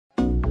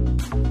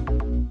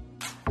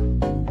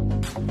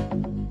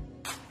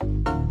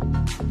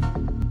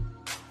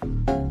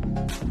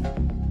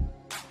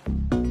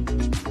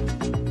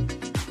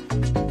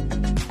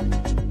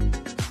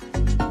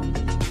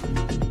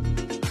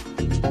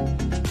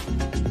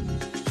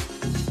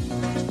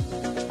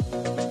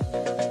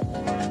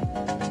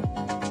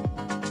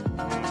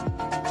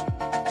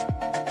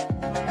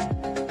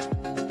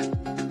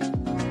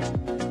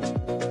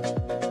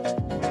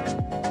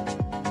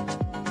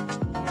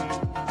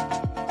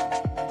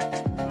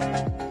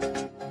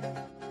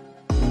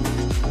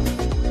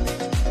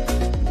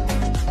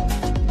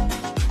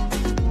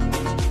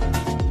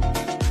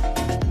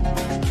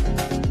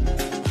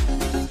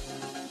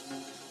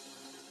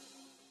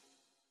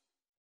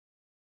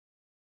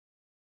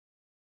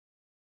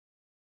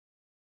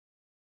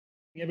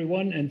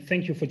Everyone, and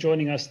thank you for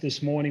joining us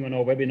this morning on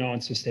our webinar on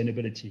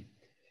sustainability.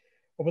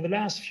 Over the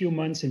last few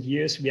months and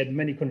years, we had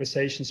many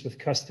conversations with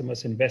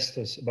customers and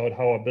investors about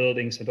how our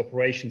buildings and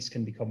operations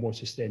can become more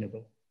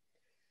sustainable.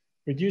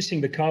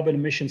 Reducing the carbon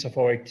emissions of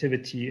our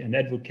activity and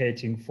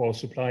advocating for our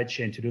supply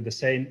chain to do the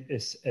same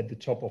is at the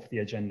top of the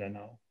agenda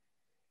now.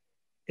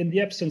 In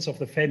the absence of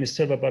the famous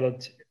silver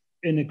bullet,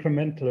 an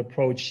incremental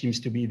approach seems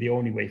to be the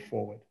only way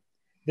forward.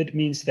 That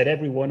means that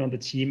everyone on the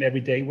team every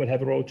day will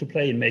have a role to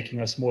play in making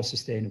us more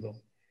sustainable.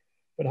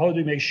 But how do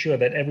we make sure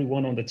that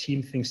everyone on the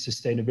team thinks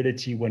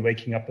sustainability when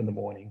waking up in the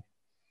morning?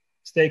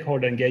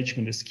 Stakeholder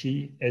engagement is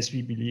key, as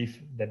we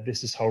believe that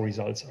this is how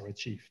results are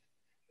achieved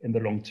in the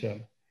long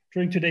term.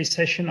 During today's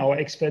session, our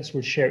experts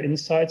will share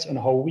insights on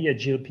how we at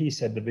GLP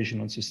set the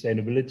vision on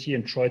sustainability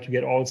and try to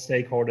get all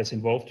stakeholders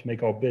involved to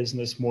make our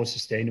business more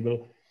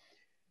sustainable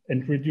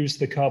and reduce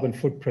the carbon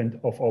footprint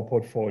of our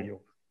portfolio.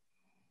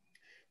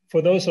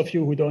 For those of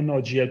you who don't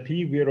know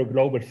GLP, we are a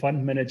global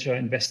fund manager,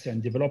 investor,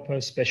 and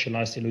developer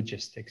specialized in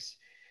logistics.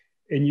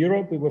 In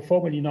Europe, we were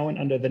formerly known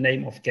under the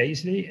name of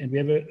Gaisley, and we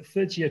have a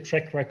 30-year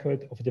track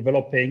record of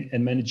developing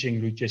and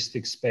managing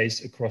logistics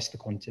space across the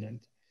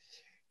continent.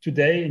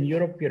 Today in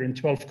Europe, we are in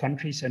 12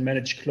 countries and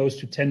manage close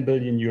to 10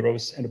 billion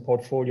euros and a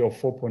portfolio of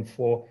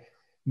 4.4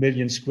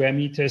 million square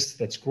meters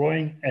that's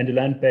growing, and a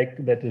land bank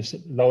that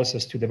allows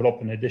us to develop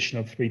an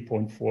additional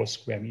 3.4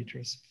 square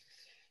meters.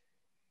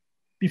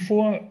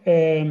 Before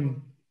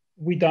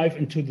we dive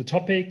into the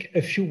topic,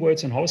 a few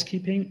words on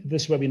housekeeping.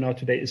 This webinar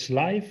today is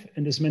live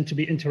and is meant to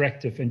be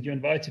interactive, and you're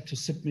invited to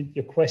submit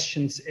your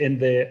questions in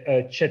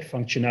the chat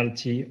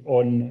functionality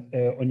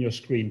on your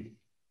screen.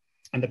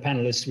 And the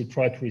panelists will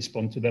try to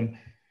respond to them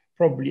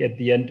probably at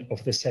the end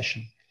of the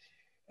session.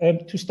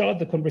 To start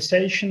the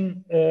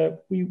conversation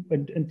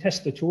and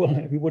test the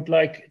tool, we would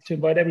like to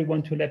invite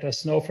everyone to let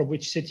us know from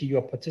which city you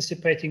are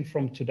participating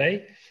from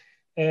today.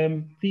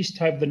 Please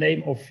type the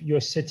name of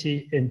your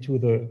city into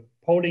the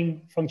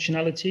polling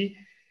functionality.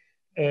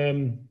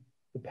 The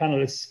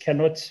panelists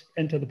cannot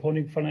enter the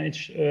polling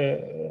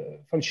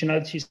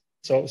functionality.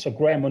 So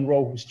Graham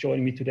Monroe, who's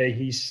joining me today,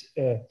 he's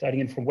dialing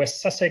in from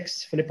West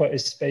Sussex. Philippa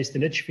is based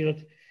in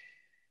Lichfield.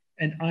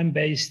 And I'm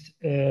based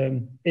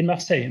in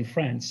Marseille, in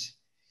France.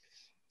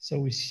 So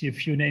we see a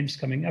few names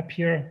coming up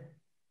here.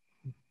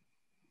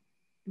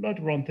 A lot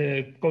around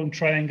the Golden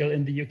Triangle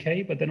in the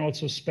UK, but then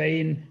also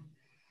Spain,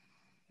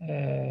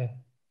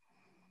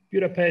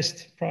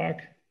 Budapest,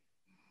 Prague,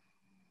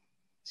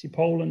 see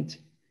Poland.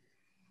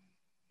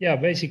 Yeah,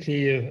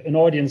 basically an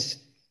audience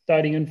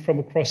dialing in from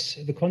across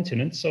the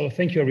continent. So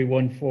thank you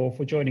everyone for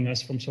joining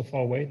us from so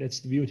far away. That's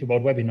the beauty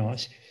about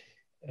webinars.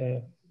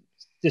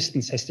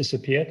 Distance has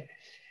disappeared.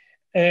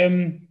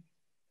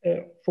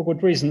 For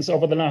good reasons.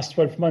 Over the last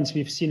 12 months,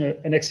 we've seen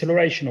an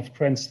acceleration of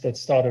trends that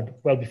started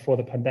well before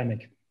the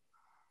pandemic.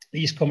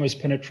 E-commerce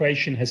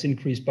penetration has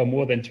increased by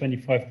more than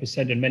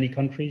 25% in many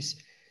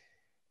countries.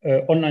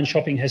 Online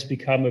shopping has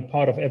become a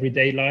part of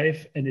everyday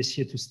life and is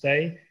here to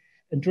stay.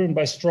 And driven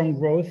by strong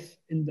growth,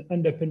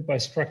 underpinned by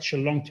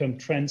structural long-term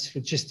trends,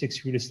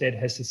 logistics real estate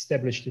has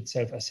established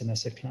itself as an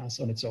asset class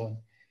on its own.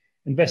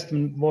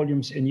 Investment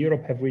volumes in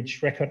Europe have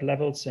reached record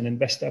levels, and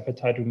investor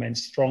appetite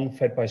remains strong,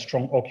 fed by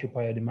strong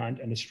occupier demand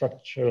and a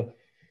structural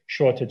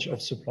shortage of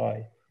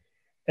supply.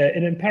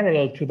 And in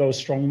parallel to those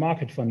strong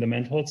market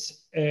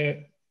fundamentals,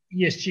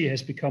 ESG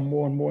has become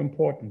more and more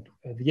important.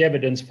 The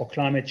evidence for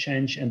climate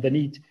change and the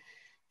need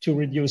to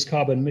reduce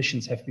carbon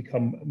emissions have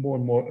become more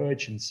and more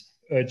urgent.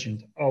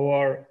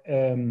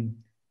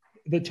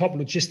 The top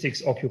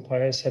logistics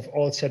occupiers have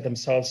all set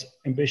themselves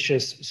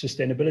ambitious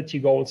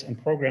sustainability goals and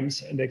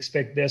programs, and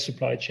expect their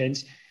supply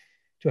chains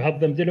to help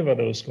them deliver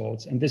those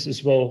goals. And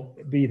this will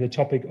be the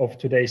topic of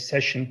today's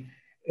session,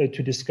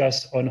 to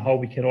discuss on how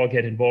we can all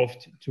get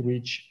involved to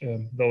reach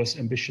those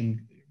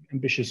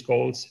ambitious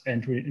goals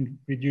and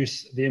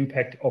reduce the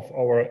impact of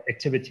our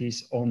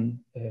activities on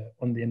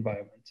the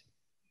environment.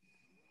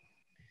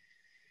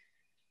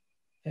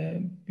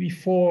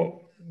 Before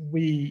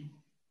we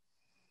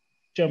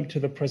jump to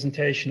the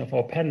presentation of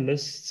our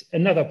panelists,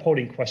 another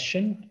polling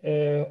question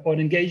on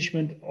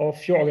engagement of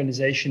your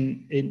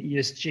organization in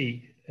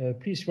ESG.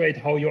 Please rate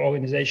how your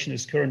organization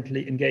is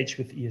currently engaged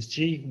with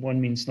ESG.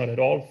 1 means not at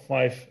all,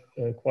 5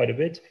 quite a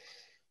bit.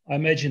 I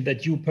imagine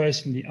that you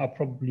personally are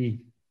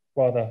probably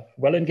rather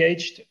well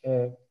engaged.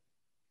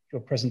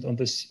 You're present on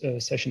this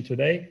session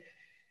today.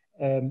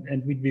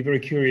 And we'd be very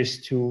curious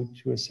to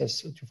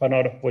assess, to find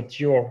out what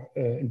your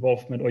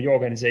involvement or your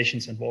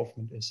organization's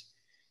involvement is.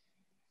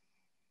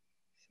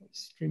 So it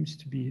seems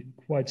to be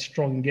quite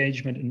strong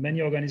engagement in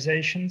many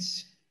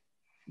organizations.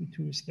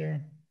 Who is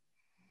there?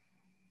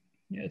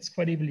 Yeah, it's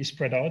quite evenly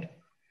spread out.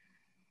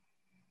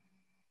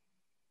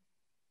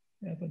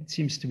 Yeah, but it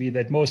seems to be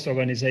that most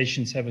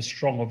organizations have a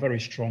strong or very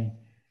strong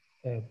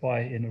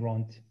buy-in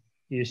around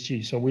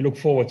ESG. So we look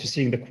forward to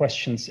seeing the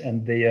questions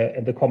and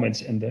the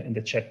comments in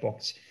the chat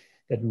box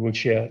that we will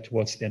share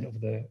towards the end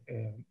of the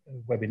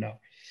webinar.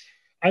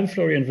 I'm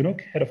Florian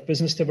Venook, Head of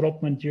Business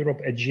Development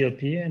Europe at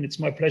GLP, and it's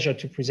my pleasure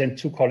to present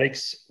 2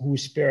 colleagues who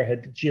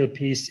spearhead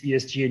GLP's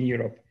ESG in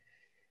Europe.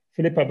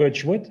 Philippa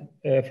Birchwood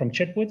from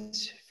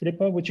Chetwoods.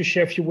 Philippa, would you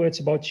share a few words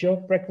about your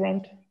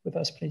background with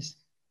us, please?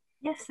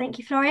 Yes, thank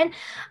you, Florian.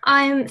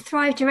 I'm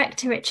Thrive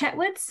Director at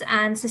Chetwoods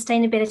and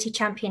Sustainability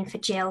Champion for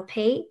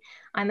GLP.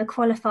 I'm a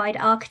qualified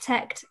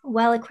architect,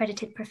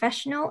 well-accredited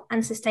professional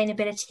and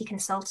sustainability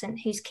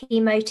consultant whose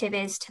key motive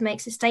is to make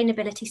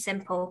sustainability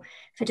simple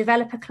for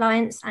developer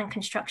clients and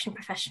construction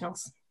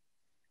professionals.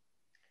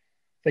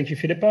 Thank you,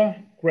 Philippa.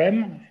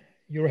 Graham,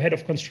 you're Head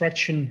of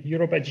Construction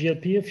Europe at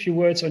GLP. A few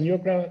words on your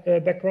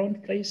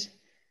background, please.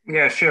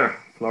 Yeah, sure,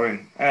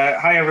 Florian.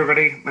 Hi,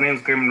 everybody. My name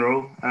is Graham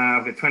Rowe.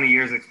 I've got 20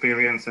 years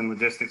experience in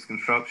logistics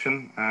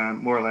construction,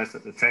 more or less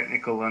at the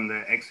technical and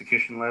the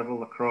execution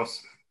level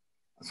across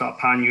a sort of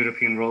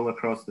pan-European role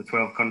across the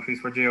 12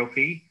 countries for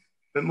JLP,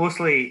 but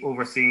mostly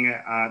overseeing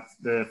it at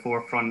the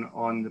forefront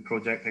on the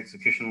project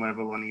execution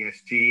level on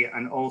ESG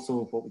and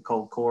also what we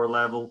call core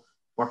level,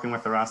 working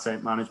with our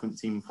asset management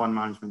team, fund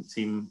management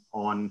team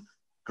on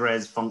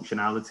GRES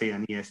functionality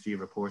and ESG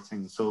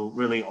reporting. So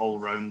really all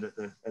round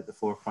at the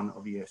forefront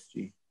of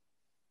ESG.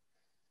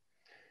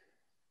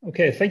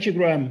 Okay, thank you,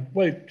 Graham.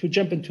 Well, to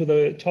jump into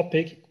the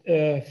topic,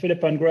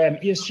 Philippa and Graham,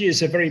 ESG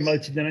is a very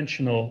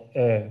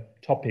multidimensional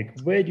topic.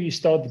 Where do you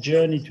start the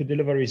journey to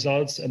deliver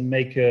results and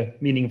make a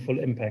meaningful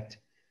impact?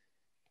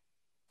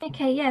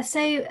 Okay, yeah.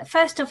 So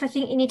first off, I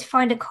think you need to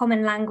find a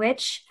common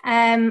language.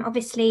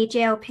 Obviously,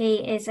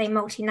 GLP is a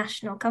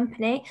multinational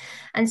company,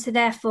 and so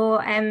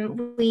therefore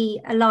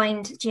we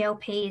aligned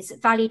GLP's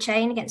value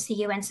chain against the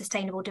UN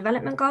Sustainable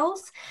Development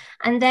Goals.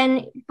 And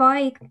then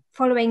by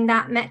following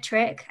that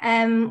metric,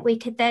 we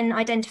could then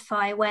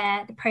identify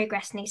where the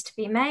progress needs to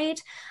be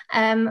made,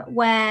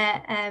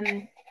 where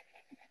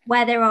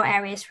there are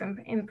areas for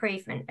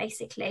improvement,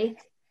 basically.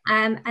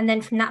 And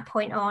then from that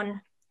point on,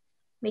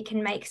 we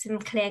can make some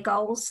clear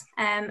goals,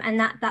 and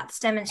that's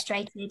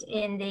demonstrated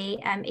in the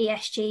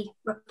ESG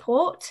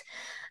report.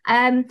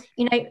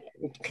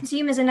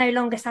 Consumers are no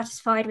longer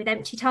satisfied with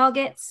empty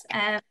targets,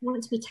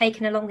 want to be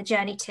taken along the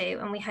journey too,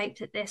 and we hope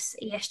that this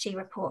ESG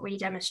report really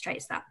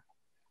demonstrates that.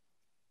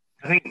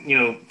 I think,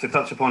 to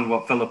touch upon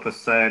what Philip has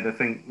said, I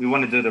think we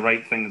want to do the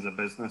right thing as a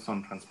business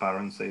on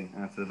transparency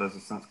to the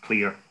business. That's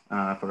clear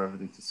for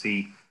everybody to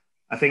see.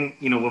 I think,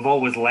 we've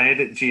always led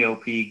at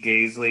GLP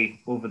Gaisley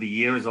over the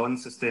years on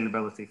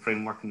sustainability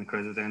framework and the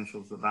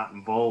credentials that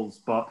involves.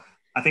 But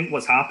I think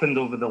what's happened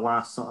over the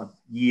last sort of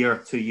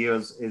year, 2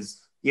 years is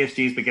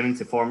ESG is beginning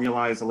to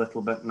formalize a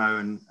little bit now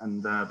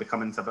and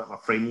become into a bit of a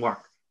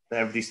framework that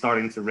everybody's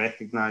starting to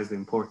recognize the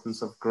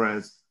importance of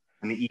GRES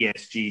and the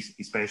ESG,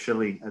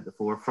 especially at the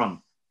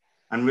forefront,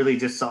 and really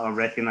just sort of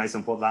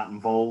recognizing what that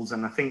involves.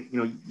 And I think,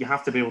 you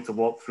have to be able to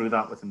walk through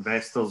that with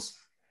investors.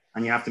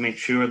 And you have to make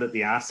sure that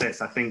the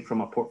assets, I think, from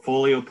a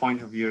portfolio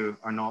point of view,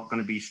 are not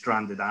going to be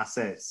stranded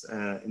assets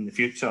in the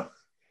future.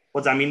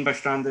 What do I mean by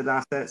stranded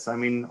assets? I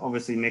mean,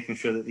 obviously, making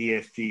sure that the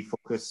ESG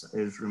focus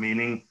is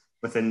remaining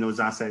within those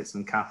assets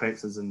and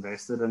CapEx is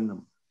invested in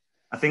them.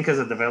 I think as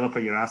a developer,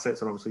 your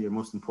assets are obviously your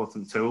most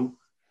important tool,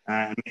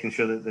 and making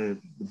sure that the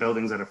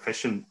buildings are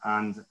efficient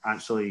and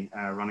actually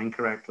running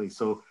correctly.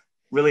 So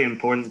really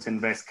important to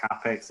invest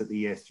CapEx at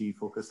the ESG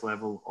focus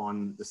level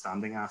on the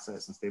standing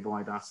assets and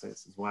stabilized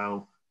assets as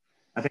well.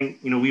 I think,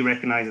 we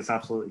recognize it's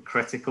absolutely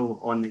critical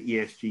on the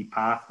ESG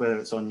path, whether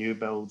it's on new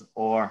build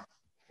or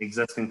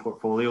existing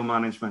portfolio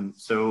management.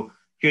 So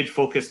huge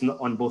focus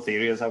on both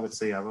areas, I would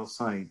say, our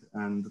side.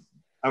 And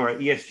our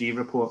ESG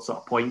report sort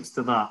of points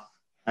to that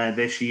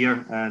this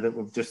year that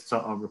we've just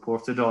sort of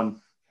reported on.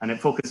 And it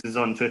focuses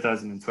on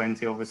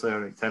 2020, obviously,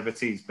 our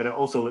activities, but it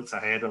also looks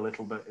ahead a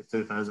little bit at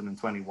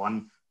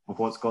 2021 of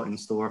what's got in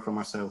store from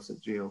ourselves at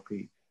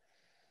GLP.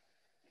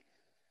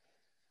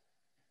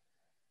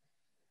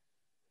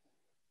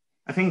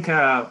 I think,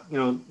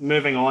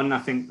 moving on, I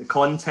think the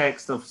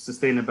context of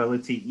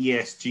sustainability,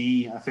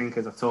 ESG, I think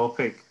as a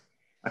topic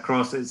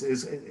across it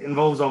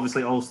involves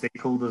obviously all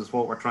stakeholders,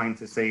 what we're trying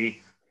to say.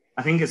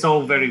 I think it's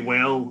all very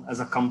well as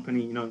a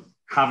company,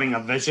 having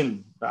a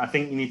vision, but I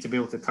think you need to be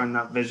able to turn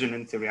that vision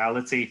into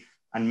reality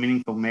and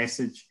meaningful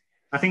message.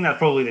 I think that's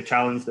probably the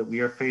challenge that we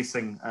are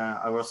facing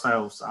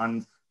ourselves,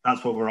 and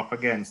that's what we're up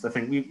against. I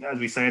think, as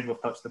we said,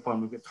 we've touched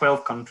upon, we've got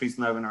 12 countries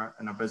now in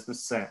our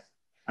business set,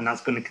 and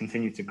that's going to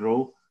continue to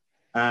grow.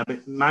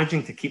 But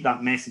managing to keep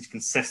that message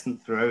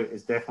consistent throughout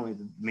is definitely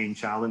the main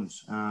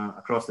challenge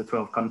across the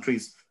 12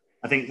 countries.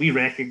 I think we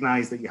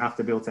recognize that you have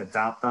to be able to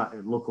adapt that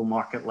at local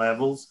market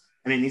levels,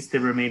 and it needs to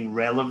remain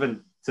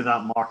relevant to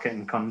that market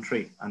and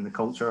country and the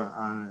culture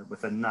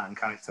within that and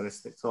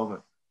characteristics of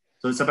it.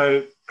 So it's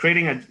about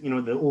creating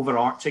the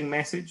overarching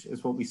message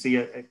is what we see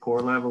at core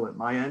level at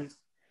my end,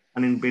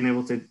 and then being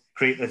able to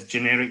create this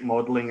generic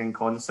modeling and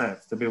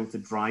concepts to be able to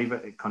drive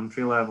it at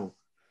country level.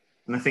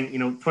 And I think,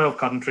 12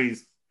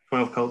 countries,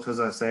 12 cultures,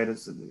 as I said,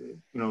 it's,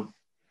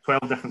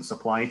 12 different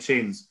supply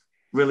chains,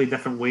 really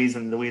different ways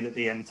in the way that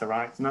they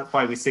interact. And that's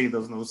why we say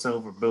there's no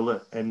silver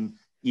bullet in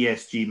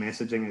ESG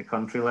messaging at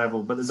country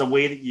level, but there's a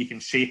way that you can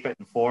shape it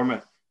and form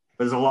it.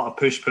 But there's a lot of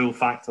push-pull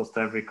factors to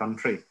every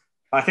country.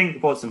 But I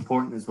think what's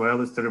important as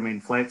well is to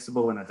remain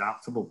flexible and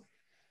adaptable.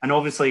 And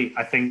obviously,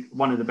 I think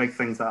one of the big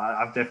things that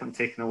I've definitely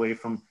taken away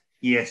from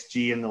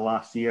ESG in the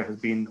last year has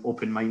been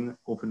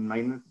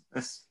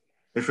open-mindedness.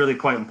 It's really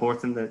quite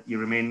important that you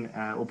remain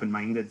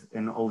open-minded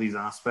in all these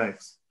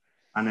aspects.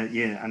 And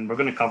and we're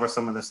going to cover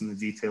some of this in the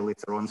detail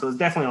later on. So there's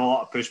definitely a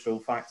lot of push-pull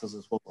factors,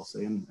 is what we're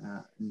saying,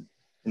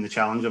 in the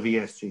challenge of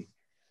ESG.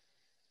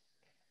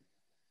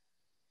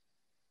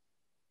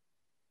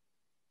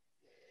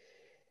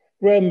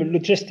 Graham,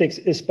 logistics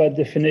is by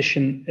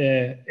definition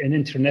an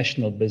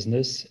international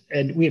business,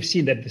 and we have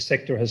seen that the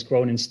sector has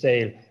grown in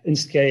scale.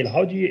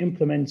 How do you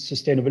implement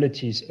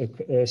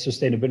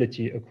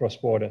sustainability across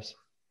borders?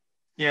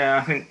 Yeah,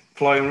 I think,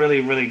 Florian,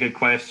 really good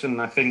question.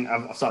 I think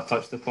I've sort of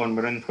touched upon,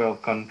 we're in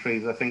 12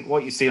 countries. I think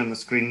what you see on the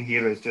screen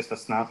here is just a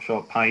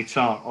snapshot pie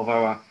chart of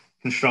our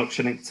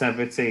construction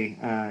activity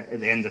at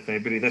the end of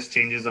February. This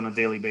changes on a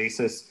daily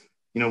basis.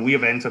 We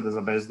have entered as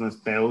a business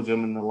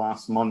Belgium in the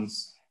last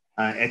months.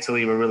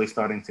 Italy, we're really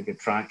starting to get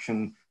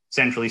traction.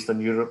 Central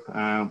Eastern Europe,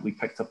 we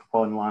picked up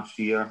upon last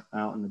year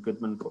on the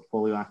Goodman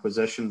portfolio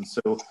acquisition.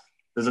 So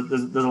there's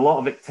a lot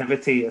of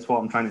activity, is what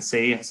I'm trying to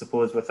say, I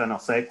suppose, within our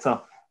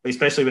sector. But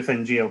especially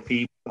within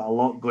GLP, got a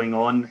lot going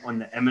on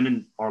the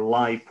imminent or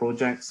live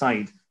project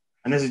side.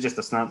 And this is just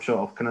a snapshot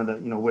of kind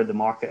of the, where the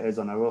market is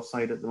on our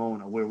side at the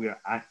moment, or where we are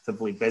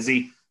actively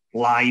busy,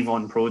 live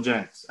on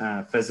projects,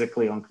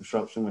 physically on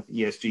construction with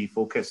ESG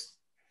focus.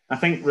 I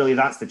think really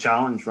that's the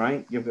challenge,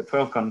 right? You've got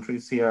 12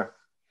 countries here,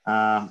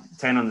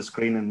 10 on the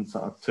screen, and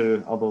sort of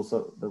 2 others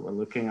that we're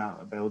looking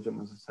at,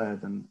 Belgium, as I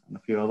said, and a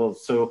few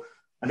others. So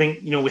I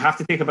think, we have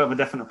to take a bit of a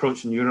different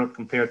approach in Europe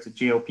compared to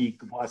GLP,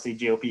 what I say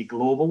GLP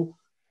global.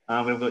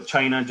 We've got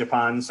China,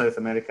 Japan, South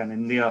America, and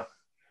India.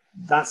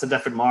 That's a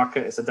different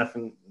market. It's a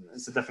different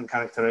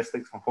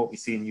characteristics from what we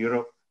see in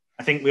Europe.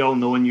 I think we all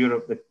know in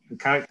Europe the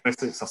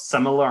characteristics are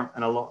similar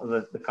in a lot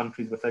of the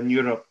countries within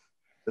Europe,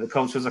 but the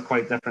cultures are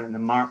quite different, and the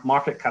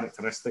market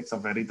characteristics are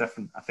very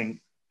different. I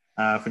think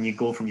when you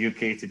go from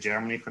UK to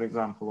Germany, for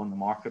example, on the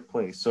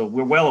marketplace. So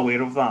we're well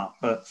aware of that,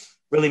 but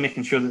really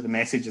making sure that the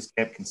message is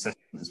kept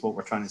consistent is what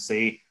we're trying to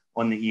say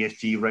on the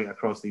ESG right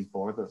across these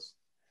borders.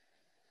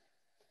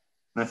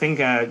 And I think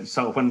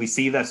sort of when we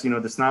see this,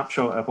 the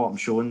snapshot of what I'm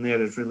showing there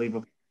is really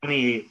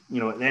 28,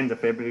 at the end of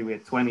February, we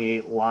had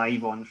 28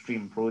 live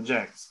on-stream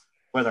projects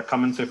where they're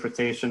coming to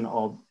fruition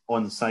or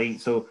on site.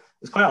 So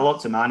there's quite a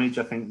lot to manage,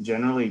 I think,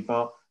 generally.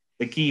 But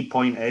the key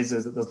point is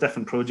that there's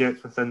different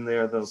projects within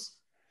there. There's,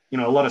 a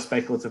lot of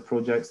speculative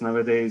projects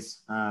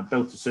nowadays,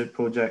 build-to-suit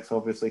projects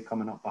obviously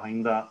coming up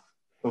behind that.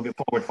 We've got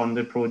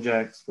forward-funded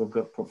projects. We've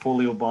got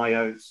portfolio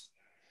buyouts.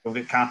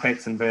 We've got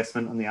CapEx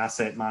investment on the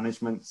asset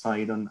management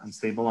side and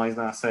stabilised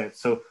assets.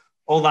 So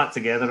all that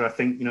together, I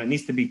think, it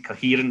needs to be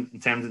coherent in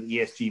terms of the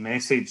ESG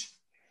message.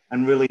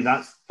 And really,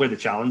 that's where the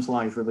challenge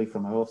lies, really,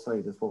 from our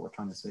side, is what we're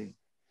trying to say.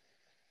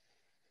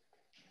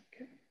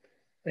 Okay.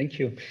 Thank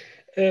you.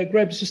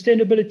 Greg,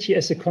 sustainability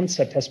as a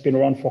concept has been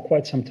around for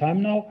quite some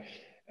time now.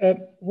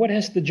 What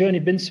has the journey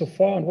been so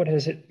far, and what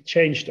has it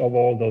changed over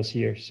all those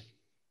years?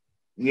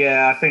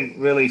 Yeah, I think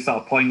really sort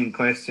of poignant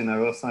question on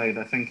our side.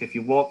 I think if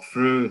you walk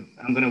through,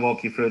 I'm going to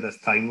walk you through this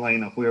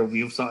timeline of where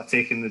we've sort of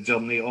taken the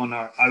journey on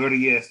our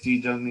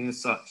ESG journey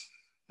as such.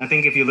 I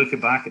think if you look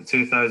back at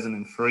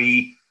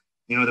 2003,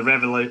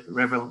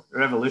 the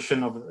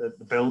revolution of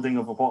the building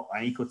of what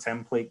an eco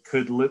template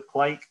could look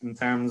like in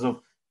terms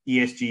of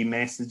ESG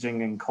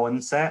messaging and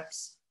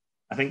concepts.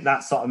 I think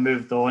that sort of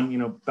moved on,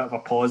 bit of a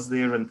pause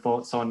there and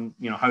thoughts on,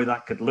 how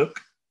that could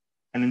look.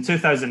 And in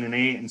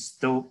 2008 in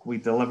Stoke, we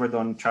delivered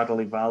on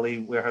Chadderley Valley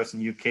Warehouse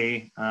in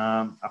UK,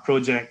 a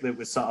project that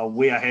was sort of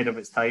way ahead of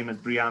its time as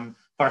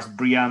first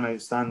BREEAM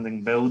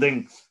outstanding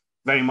building,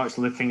 very much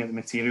looking at the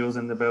materials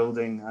in the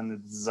building and the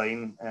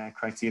design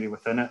criteria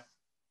within it.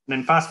 And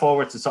then fast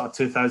forward to sort of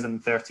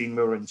 2013,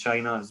 we were in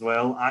China as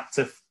well,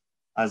 active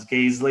as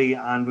Gaisley,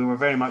 and we were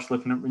very much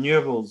looking at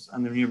renewables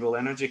and the renewable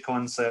energy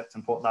concept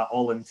and what that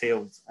all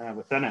entailed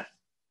within it.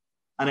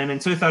 And then in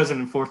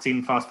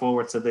 2014, fast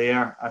forward to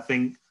there, I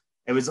think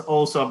it was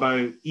also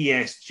about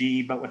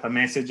ESG, but with a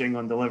messaging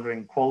on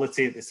delivering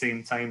quality at the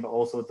same time, but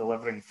also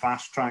delivering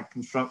fast-track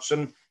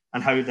construction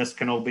and how this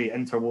can all be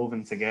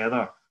interwoven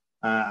together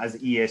as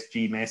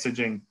ESG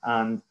messaging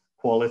and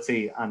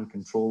quality and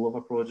control of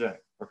a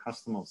project for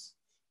customers.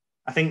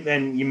 I think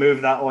then you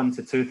move that on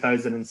to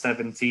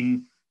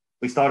 2017,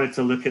 we started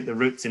to look at the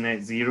route to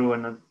net zero.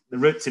 And the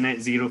route to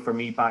net zero for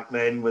me back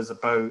then was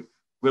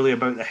really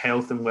about the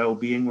health and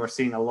well-being. We're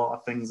seeing a lot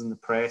of things in the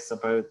press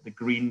about the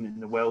green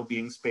and the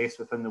well-being space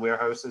within the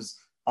warehouses,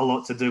 a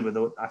lot to do with,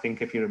 I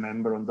think, if you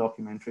remember on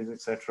documentaries,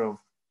 etc., of,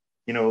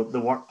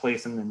 the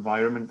workplace and the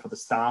environment for the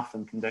staff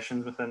and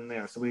conditions within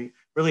there. So we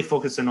really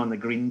focusing on the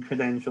green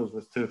credentials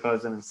was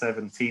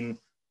 2017.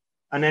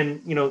 And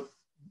then,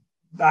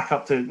 back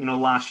up to,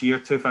 last year,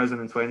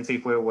 2020,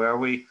 where were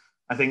we?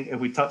 I think if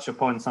we touch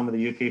upon some of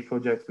the UK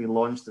projects we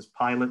launched as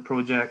pilot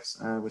projects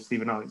with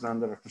Stephen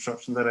Alexander, our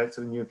construction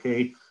director in the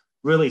UK,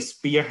 really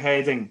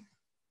spearheading,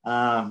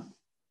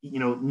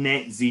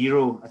 net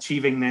zero,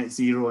 achieving net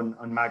zero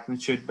on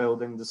magnitude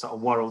building, the sort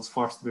of world's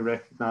first to be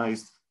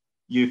recognised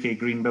UK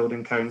Green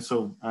Building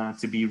Council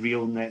to be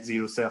real net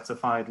zero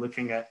certified,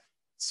 looking at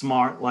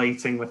smart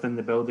lighting within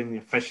the building, the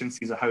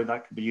efficiencies of how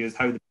that could be used,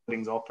 how the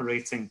building's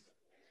operating,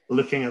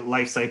 looking at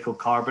life cycle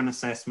carbon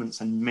assessments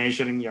and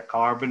measuring your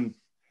carbon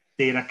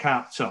data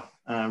capture,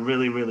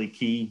 really, really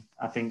key,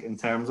 I think, in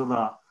terms of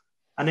that.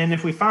 And then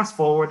if we fast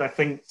forward, I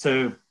think,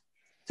 to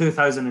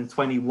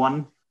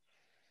 2021,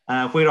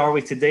 where are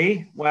we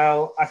today?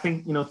 Well, I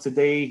think,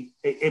 today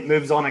it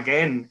moves on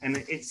again, and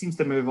it seems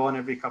to move on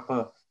every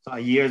couple of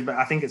years, but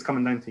I think it's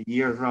coming down to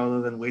years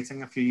rather than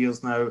waiting a few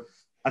years now.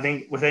 I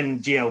think within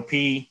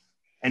GLP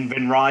in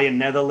Van Rij in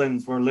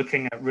Netherlands, we're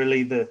looking at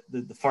really the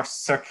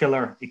first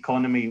circular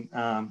economy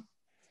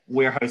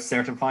warehouse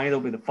certified.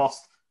 It'll be the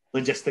first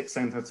logistics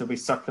centre to be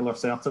circular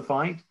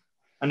certified.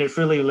 And it's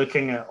really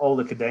looking at all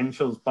the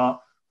credentials,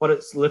 but what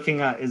it's looking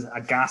at is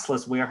a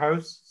gasless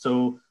warehouse.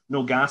 So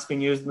no gas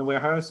being used in the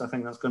warehouse. I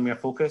think that's going to be a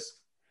focus.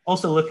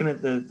 Also looking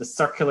at the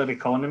circular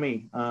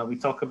economy. We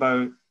talk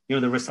about, the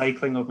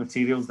recycling of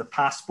materials, the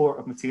passport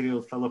of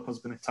materials Philip was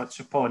going to touch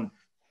upon,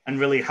 and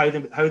really how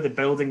the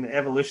building, the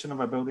evolution of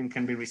a building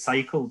can be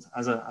recycled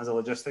as a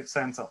logistics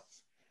centre.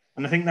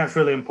 And I think that's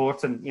really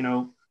important.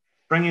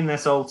 Bringing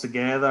this all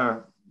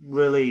together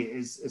really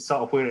is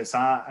sort of where it's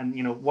at,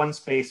 and one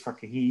space for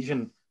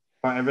cohesion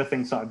for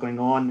everything sort of going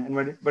on, and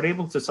we're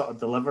able to sort of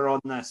deliver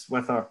on this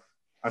with our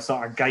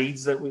sort of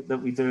guides that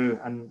we do.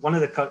 And one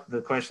of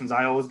the questions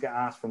I always get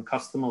asked from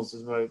customers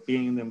is about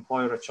being the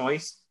employer of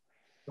choice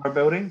for our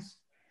buildings.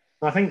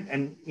 So I think,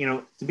 and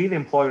to be the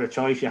employer of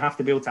choice, you have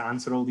to be able to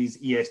answer all these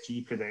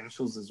ESG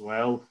credentials as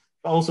well,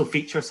 but also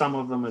feature some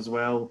of them as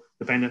well,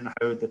 depending on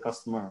how the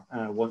customer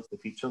wants to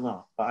feature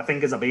that. But I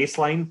think as a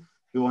baseline,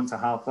 we want to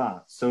have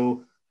that.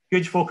 So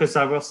huge focus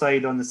our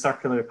side on the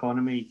circular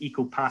economy,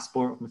 eco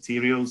passport of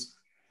materials,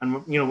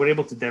 and we're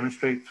able to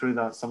demonstrate through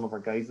that some of our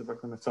guides that we're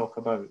going to talk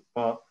about.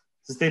 But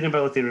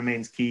sustainability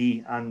remains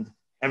key, and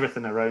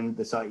everything around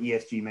the sort of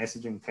ESG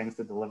messaging tends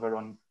to deliver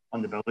on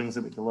the buildings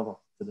that we deliver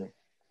today.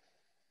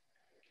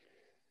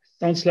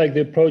 Sounds like the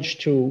approach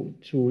to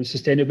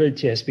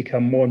sustainability has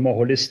become more and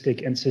more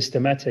holistic and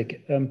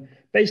systematic.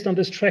 Based on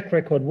this track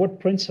record, what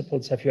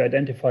principles have you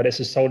identified as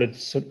a solid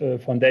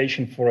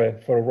foundation for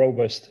a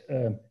robust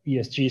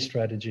ESG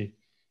strategy,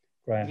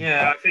 Graham?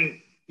 Yeah, I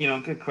think,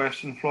 good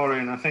question,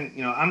 Florian. I think,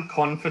 I'm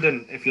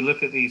confident if you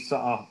look at these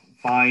sort of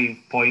 5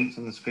 points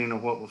on the screen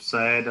of what we've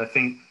said, I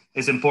think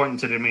it's important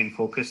to remain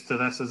focused to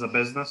this as a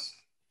business.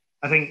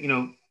 I think,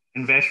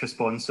 invest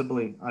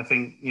responsibly. I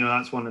think,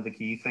 that's one of the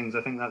key things.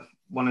 I think that's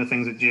one of the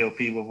things that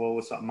GLP we've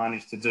always sort of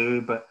managed to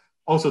do, but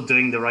also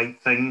doing the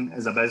right thing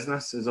as a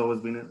business has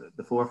always been at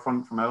the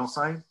forefront from our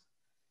side.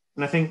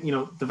 And I think,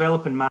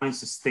 develop and manage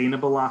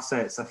sustainable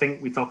assets. I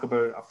think I've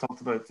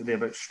talked about today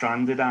about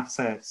stranded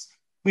assets.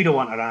 We don't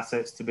want our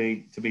assets to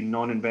be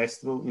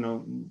non-investable.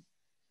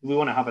 We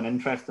want to have an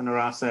interest in our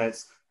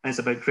assets, and it's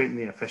about creating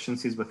the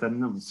efficiencies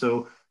within them.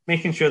 So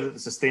making sure that the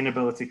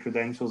sustainability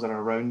credentials are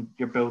around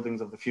your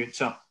buildings of the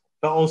future,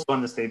 but also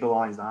on the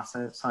stabilized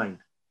asset side.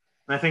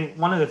 And I think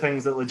one of the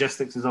things that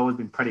logistics has always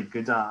been pretty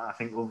good at, I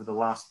think over the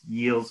last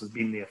years, has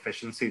been the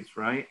efficiencies,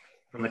 right?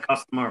 From the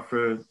customer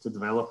through to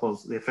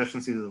developers, the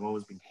efficiencies have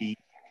always been key,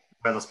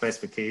 whether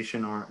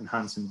specification or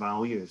enhancing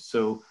value.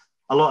 So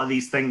a lot of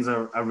these things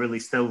are really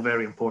still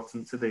very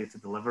important today to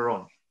deliver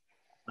on.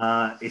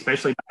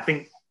 Especially, I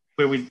think,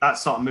 where that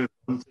sort of moved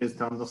on to is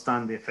to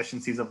understand the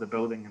efficiencies of the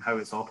building and how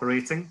it's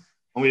operating.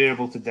 And we're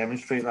able to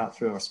demonstrate that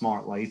through our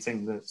smart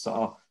lighting that sort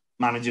of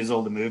manages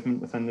all the movement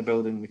within the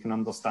building. We can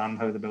understand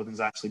how the building's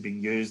actually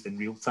being used in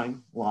real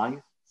time,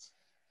 live.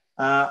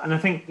 And I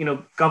think,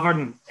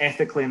 govern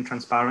ethically and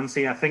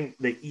transparency. I think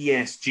the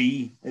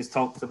ESG is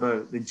talked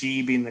about, the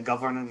G being the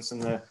governance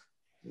and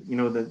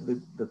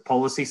the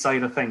policy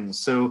side of things.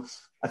 So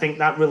I think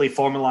that really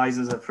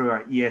formalizes it through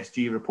our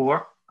ESG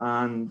report.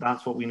 And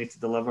that's what we need to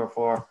deliver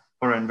for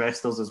our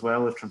investors as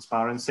well, as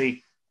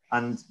transparency.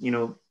 And,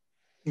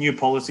 new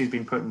policies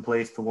being put in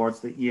place towards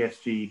the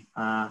ESG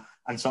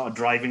and sort of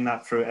driving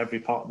that through every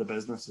part of the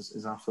business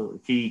is absolutely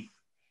key.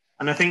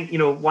 And I think,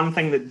 one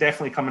thing that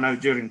definitely coming out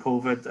during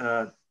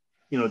COVID,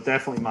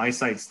 definitely my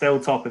side,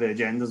 still top of the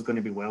agenda is going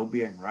to be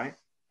well-being, right?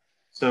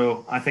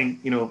 So I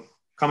think,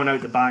 coming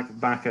out the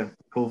back of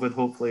COVID,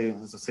 hopefully,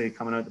 as I say,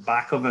 coming out the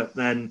back of it,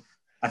 then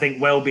I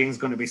think well-being is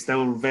going to be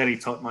still very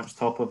much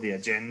top of the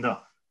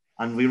agenda.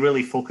 And we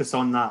really focus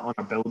on that on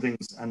our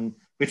buildings. And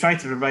we try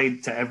to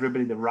provide to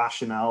everybody the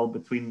rationale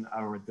between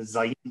our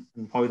design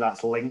and how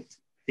that's linked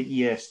to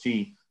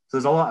ESG. So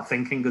there's a lot of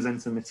thinking goes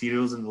into the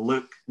materials and the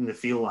look and the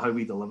feel of how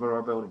we deliver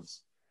our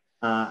buildings.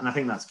 And I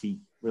think that's key,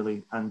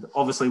 really. And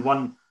obviously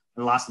one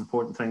and last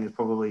important thing is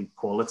probably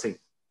quality.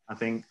 I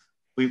think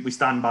we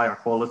stand by our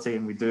quality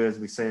and we do as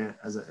we say,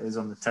 as it is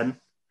on the tin.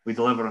 We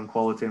deliver on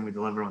quality and we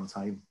deliver on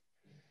time.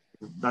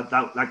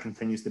 That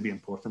continues to be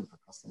important for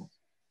customers.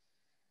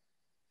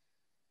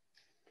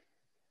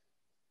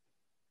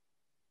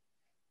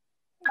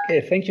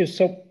 Okay, thank you.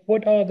 So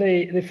what are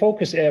the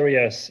focus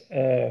areas,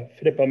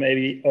 Philippa,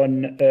 maybe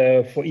on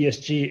for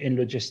ESG in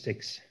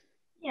logistics?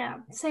 Yeah,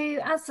 so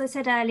as I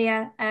said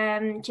earlier,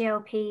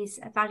 GLP's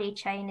value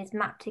chain is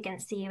mapped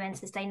against the UN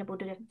Sustainable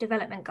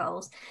Development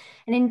Goals.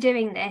 And in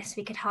doing this,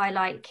 we could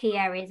highlight key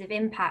areas of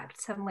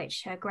impact, some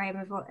which Graham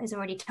has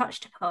already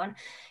touched upon.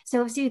 So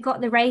obviously we've got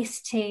the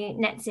race to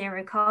net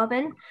zero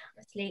carbon.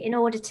 Obviously, in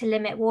order to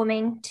limit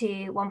warming to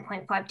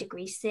 1.5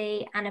 degrees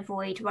C and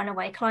avoid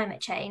runaway climate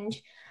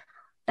change,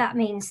 that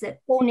means that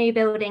all new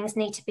buildings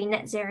need to be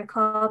net zero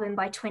carbon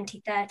by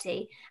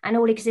 2030, and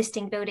all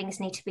existing buildings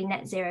need to be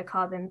net zero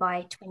carbon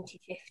by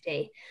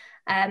 2050.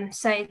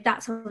 So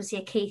that's obviously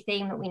a key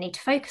theme that we need to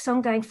focus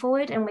on going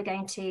forward, and we're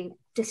going to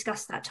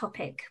discuss that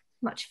topic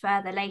much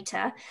further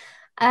later.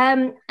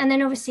 And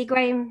then obviously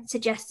Graham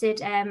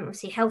suggested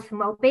obviously health and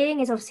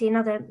well-being is obviously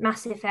another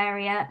massive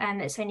area,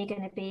 and it's only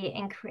going to be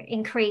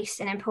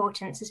increase in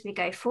importance as we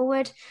go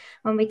forward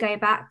when we go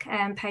back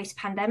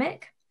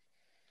post-pandemic.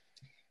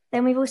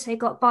 Then we've also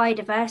got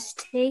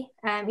biodiversity.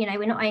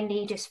 We're not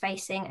only just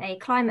facing a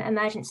climate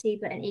emergency,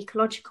 but an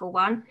ecological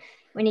one.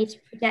 We need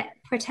to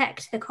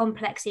protect the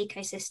complex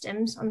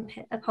ecosystems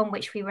upon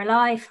which we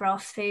rely for our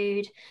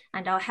food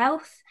and our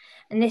health.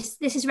 And this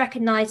is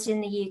recognised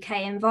in the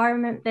UK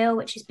Environment Bill,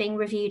 which is being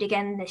reviewed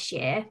again this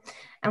year.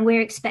 And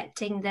we're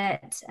expecting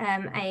that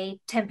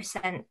a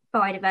 10%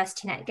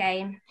 biodiversity net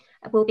gain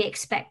will be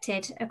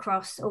expected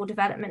across all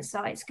development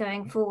sites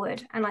going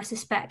forward. And I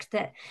suspect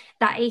that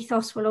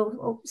ethos will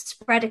all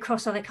spread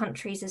across other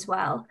countries as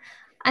well.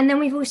 And then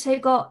we've also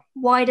got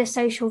wider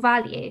social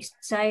values.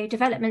 So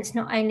developments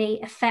not only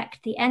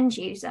affect the end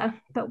user,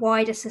 but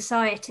wider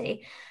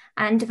society.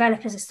 And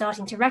developers are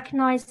starting to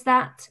recognise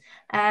that.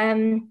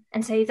 And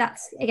so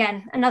that's,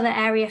 again, another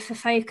area for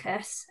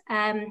focus.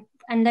 And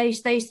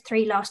those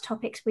three last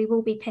topics we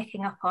will be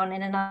picking up on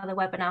in another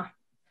webinar.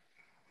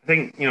 I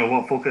think,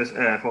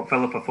 what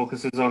Philippa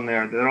focuses on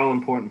there, they're all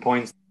important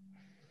points.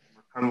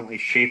 We're currently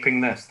shaping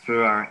this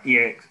through our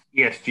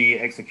ESG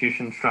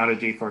execution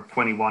strategy for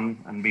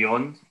 21 and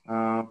beyond.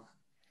 I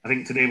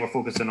think today we're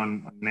focusing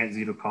on net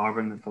zero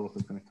carbon, that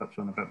Philippa's going to touch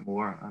on a bit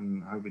more,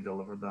 and how we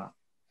deliver that.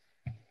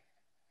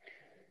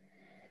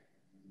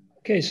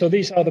 Okay, so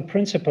these are the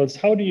principles.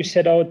 How do you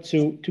set out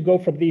to go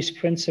from these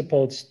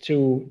principles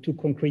to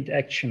concrete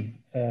action?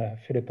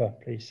 Philippa,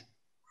 please.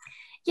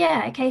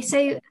 Yeah, okay,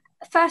 so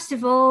first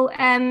of all,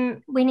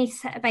 we need to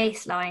set a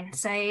baseline.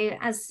 So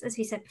as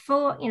we said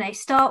before,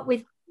 start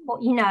with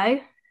what you know,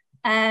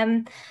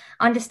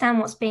 understand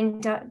what's being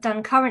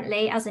done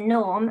currently as a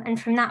norm, and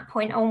from that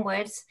point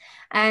onwards,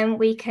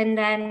 we can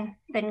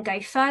then go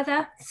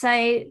further.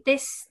 So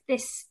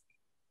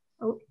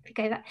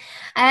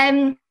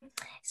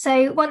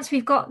so once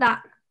we've got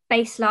that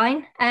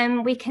baseline,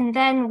 we can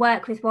then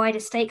work with wider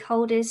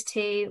stakeholders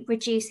to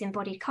reduce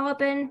embodied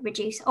carbon,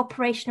 reduce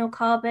operational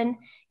carbon,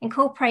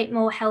 incorporate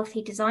more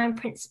healthy design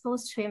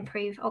principles to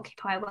improve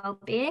occupier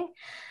well-being,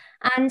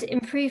 and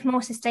incorporate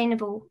more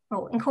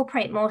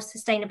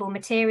sustainable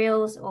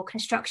materials or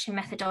construction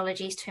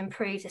methodologies to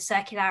improve the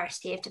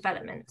circularity of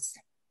developments.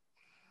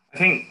 I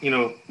think,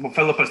 what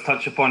Philippa's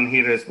touched upon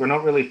here is we're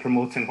not really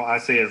promoting what I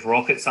say is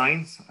rocket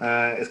science.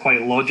 It's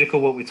quite logical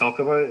what we talk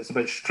about. It's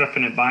about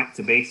stripping it back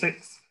to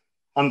basics,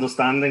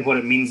 understanding what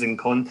it means in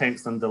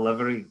context and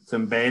delivery to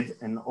embed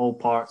in all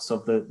parts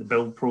of the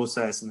build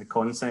process and the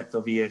concept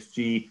of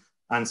ESG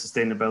and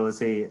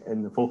sustainability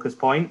in the focus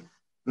point.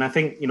 And I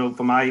think,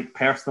 for my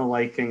personal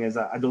liking is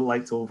that I don't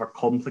like to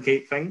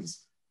overcomplicate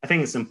things. I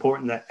think it's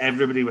important that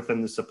everybody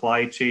within the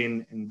supply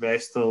chain,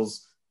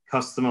 investors,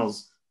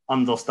 customers,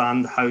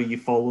 understand how you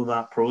follow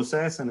that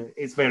process. And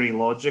it's very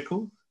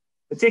logical.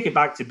 But take it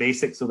back to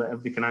basics so that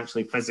everybody can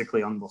actually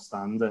physically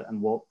understand it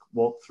and walk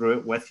through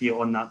it with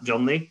you on that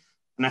journey.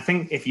 And I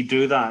think if you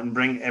do that and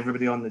bring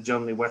everybody on the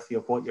journey with you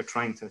of what you're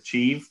trying to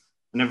achieve,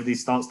 and everybody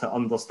starts to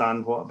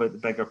understand what about the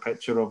bigger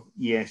picture of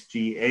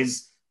ESG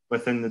is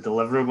within the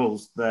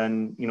deliverables,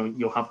 then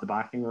you'll have the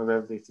backing of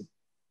everybody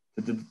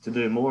to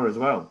do more as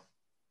well.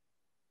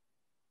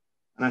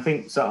 And I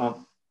think sort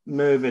of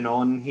moving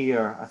on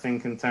here, I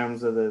think in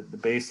terms of the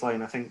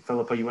baseline, I think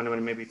Philippa, you want to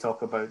maybe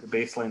talk about the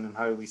baseline and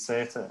how we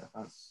set it.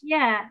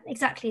 Yeah,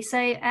 exactly.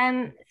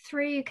 So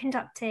through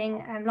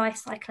conducting life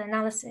cycle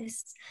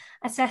analysis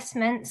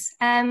assessments,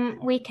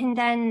 we can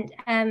then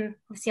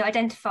obviously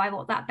identify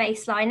what that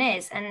baseline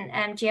is.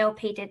 And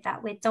GLP did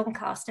that with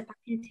Doncaster back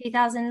in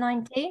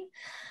 2019.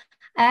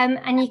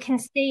 And you can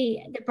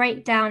see the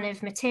breakdown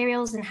of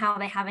materials and how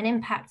they have an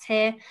impact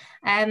here.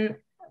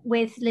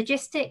 With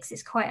logistics,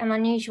 it's quite an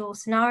unusual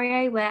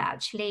scenario where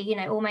actually,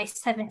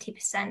 almost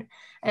 70%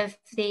 of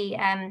the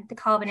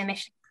carbon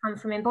emissions come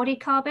from embodied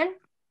carbon.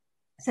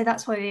 So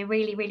that's why we're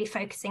really, really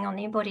focusing on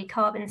the embodied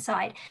carbon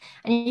side.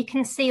 And you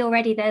can see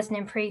already there's an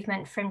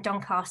improvement from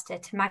Doncaster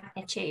to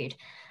magnitude.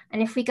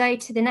 And if we go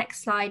to the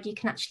next slide, you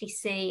can actually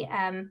see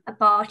a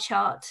bar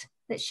chart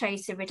that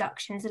shows the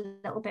reductions a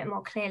little bit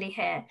more clearly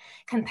here,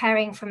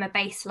 comparing from a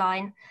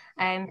baseline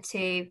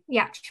to the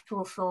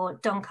actual for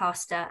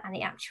Doncaster and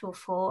the actual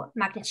for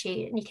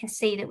magnitude. And you can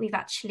see that we've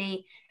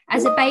actually,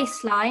 as a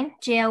baseline,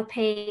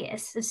 GLP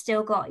has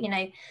still got,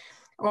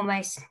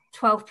 almost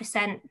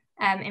 12%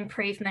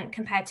 improvement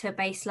compared to a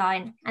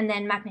baseline, and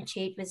then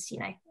magnitude was,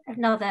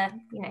 another,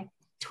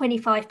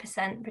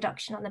 25%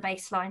 reduction on the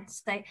baseline.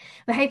 So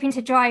we're hoping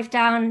to drive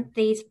down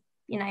these,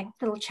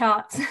 little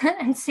charts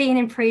and see an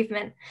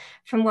improvement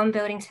from one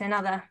building to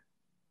another.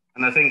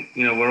 And I think,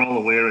 we're all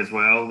aware as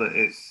well that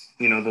it's,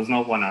 there's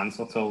not one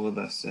answer to all of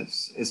this.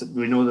 It's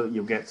we know that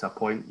you'll get to a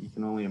point you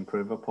can only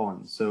improve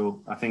upon.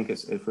 So I think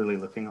it's really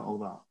looking at all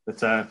that. But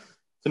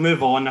to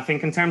move on, I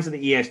think in terms of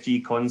the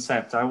ESG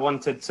concept, I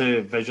wanted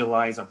to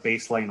visualize a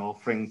baseline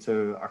offering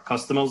to our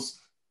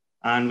customers.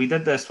 And we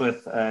did this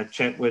with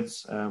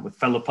Chetwood's, with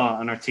Philippa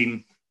and our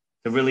team,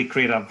 to really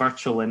create a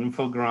virtual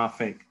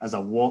infographic as a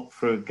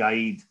walkthrough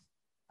guide.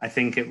 I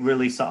think it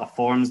really sort of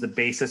forms the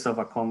basis of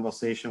a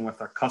conversation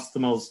with our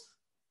customers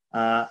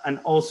and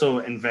also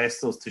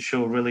investors, to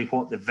show really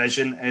what the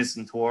vision is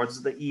and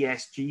towards the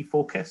ESG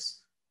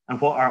focus, and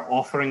what our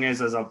offering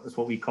is as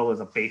what we call as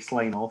a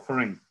baseline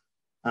offering.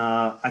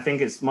 I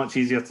think it's much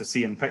easier to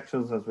see in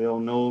pictures, as we all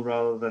know,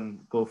 rather than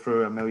go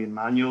through a million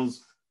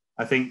manuals.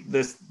 I think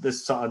this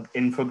sort of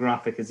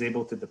infographic is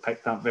able to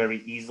depict that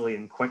very easily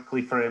and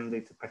quickly for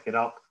MD to pick it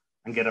up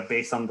and get a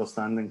base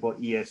understanding of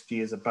what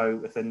ESG is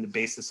about within the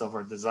basis of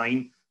our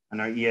design and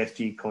our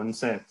ESG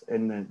concept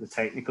in the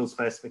technical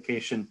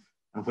specification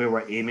and where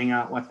we're aiming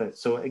at with it.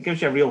 So it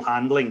gives you a real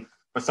handling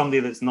for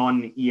somebody that's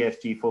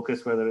non-ESG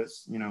focused, whether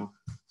it's,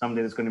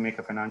 somebody that's going to make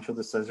a financial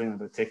decision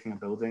about taking a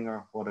building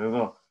or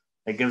whatever.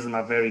 It gives them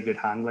a very good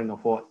handling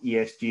of what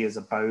ESG is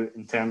about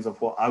in terms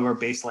of what our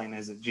baseline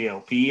is at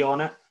JLP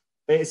on it.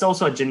 But it's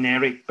also a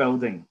generic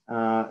building,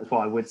 is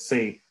what I would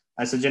say.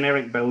 It's a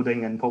generic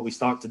building, and what we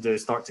start to do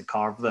is start to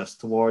carve this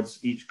towards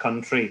each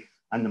country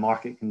and the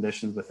market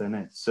conditions within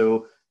it.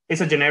 So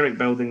it's a generic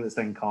building that's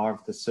then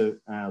carved to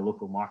suit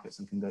local markets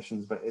and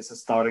conditions, but it's a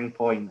starting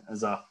point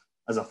as a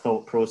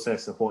thought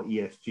process of what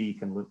ESG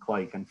can look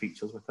like and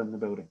features within the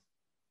building.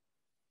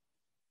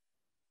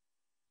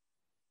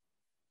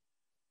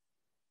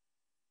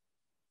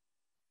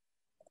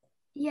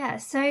 Yeah,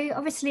 so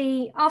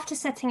obviously after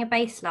setting a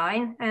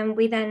baseline,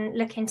 we then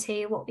look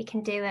into what we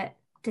can do at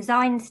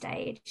design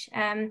stage.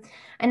 And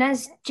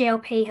as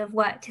GLP have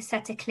worked to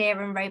set a clear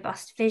and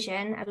robust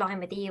vision aligned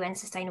with the UN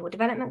Sustainable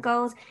Development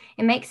Goals,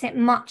 it makes it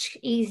much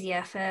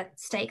easier for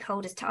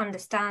stakeholders to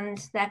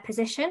understand their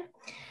position.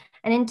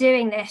 And in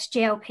doing this,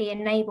 GLP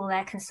enable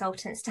their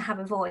consultants to have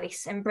a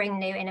voice and bring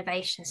new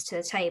innovations to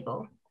the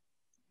table.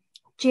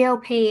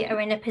 GLP are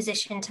in a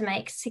position to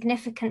make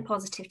significant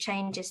positive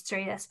changes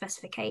through their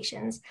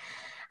specifications,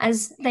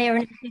 as they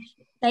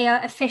are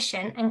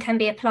efficient and can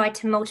be applied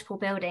to multiple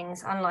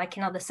buildings, unlike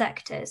in other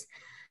sectors.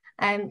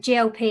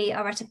 GLP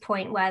are at a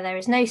point where there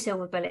is no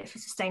silver bullet for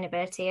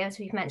sustainability, as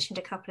we've mentioned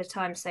a couple of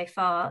times so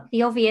far.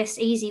 The obvious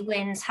easy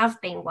wins have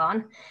been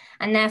won,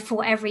 and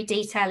therefore every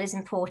detail is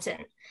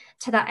important.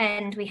 To that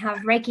end, we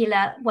have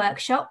regular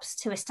workshops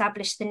to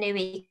establish the new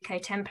eco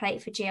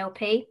template for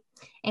GLP,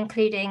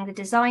 including the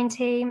design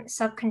team,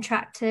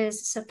 subcontractors,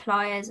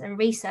 suppliers, and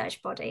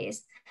research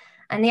bodies.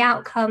 And the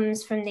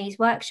outcomes from these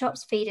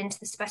workshops feed into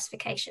the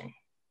specification.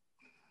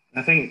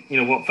 I think,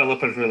 what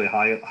Philippa is really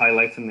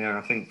highlighting there,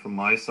 I think from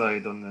my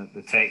side on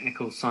the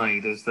technical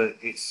side, is that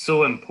it's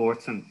so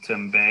important to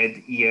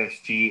embed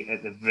ESG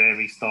at the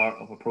very start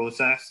of a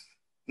process,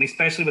 and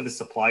especially with the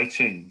supply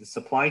chain. The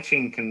supply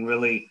chain can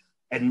really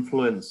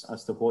influence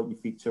as to what you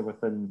feature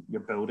within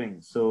your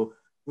building. So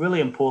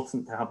really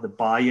important to have the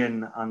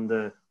buy-in and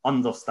the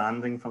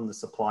understanding from the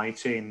supply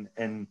chain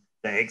in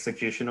the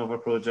execution of a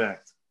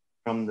project,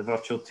 from the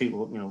virtual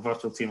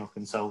team of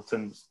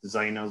consultants,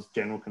 designers,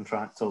 general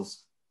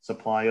contractors,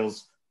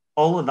 suppliers.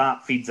 All of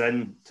that feeds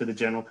in to the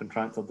general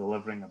contractor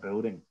delivering a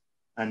building.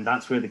 And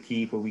that's where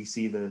where we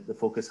see the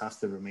focus has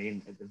to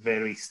remain at the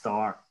very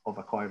start of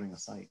acquiring a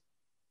site.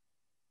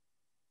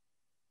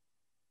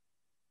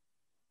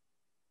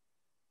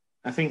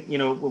 I think,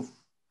 we've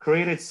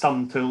created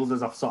some tools,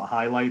 as I've sort of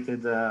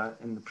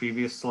highlighted in the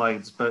previous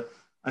slides, but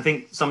I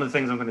think some of the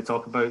things I'm going to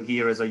talk about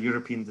here is a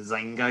European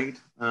design guide.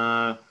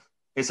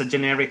 It's a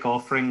generic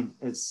offering.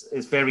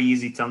 It's very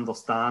easy to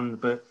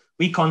understand, but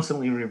we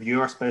constantly review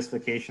our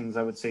specifications,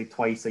 I would say,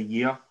 twice a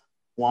year.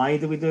 Why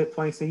do we do it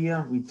twice a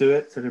year? We do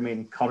it to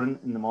remain current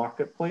in the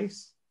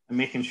marketplace and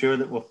making sure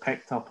that we've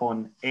picked up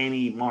on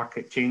any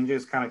market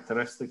changes,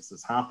 characteristics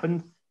that's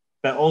happened,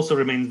 but also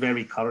remains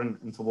very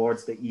current and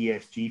towards the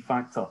ESG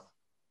factor.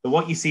 So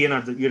what you see in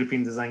our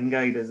European design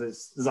guide is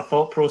there's a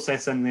thought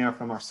process in there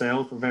from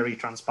ourselves. We're very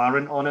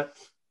transparent on it.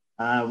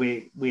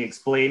 We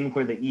explain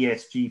where the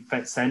ESG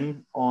fits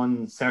in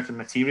on certain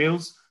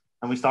materials,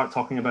 and we start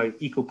talking about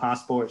eco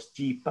passports,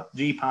 G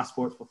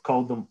passports, we've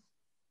called them,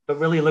 but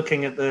really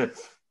looking at the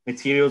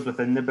materials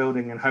within the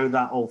building and how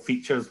that all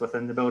features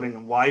within the building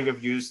and why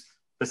we've used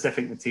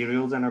specific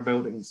materials in our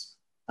buildings,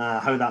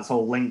 how that's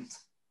all linked.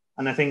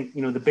 And I think,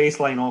 the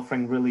baseline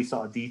offering really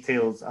sort of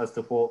details as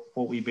to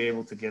what we'd be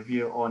able to give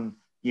you on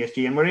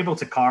ESG. And we're able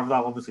to carve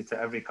that obviously to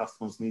every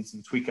customer's needs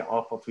and tweak it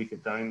up or tweak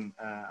it down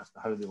as to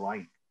how they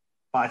like.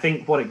 But I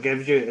think what it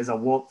gives you is a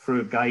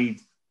walkthrough guide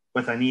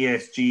with an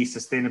ESG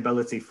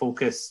sustainability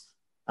focus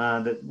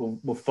that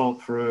we've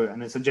thought through,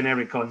 and it's a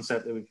generic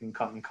concept that we can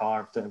cut and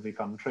carve to every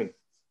country.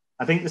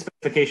 I think the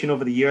specification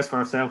over the years for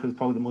ourselves is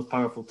probably the most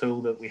powerful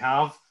tool that we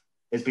have.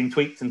 It's been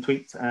tweaked and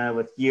tweaked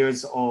with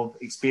years of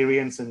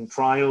experience and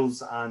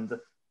trials and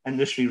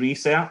industry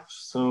research.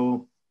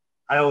 So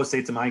I always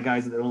say to my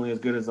guys that they're only as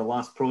good as the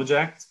last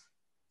project.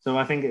 So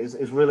I think it's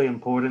really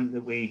important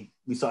that we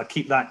sort of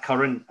keep that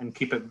current and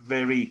keep it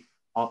very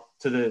up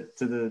to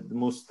the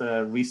most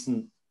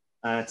recent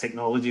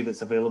technology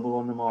that's available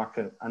on the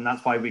market. And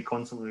that's why we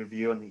constantly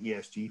review on the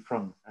ESG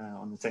front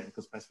on the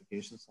technical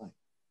specification side.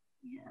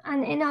 Yeah.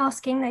 And in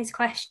asking those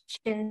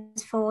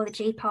questions for the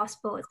G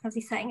passport, it's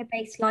obviously setting a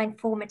baseline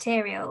for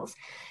materials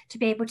to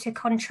be able to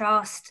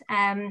contrast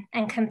and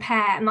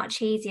compare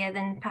much easier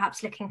than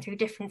perhaps looking through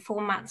different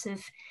formats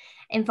of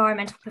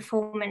environmental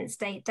performance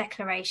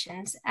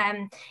declarations.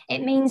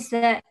 It means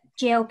that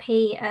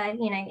GLP,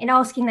 in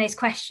asking those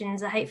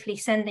questions, are hopefully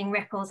sending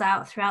ripples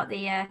out throughout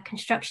the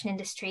construction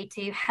industry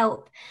to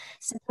help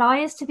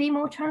suppliers to be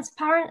more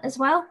transparent as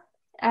well.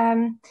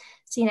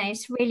 So,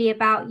 it's really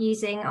about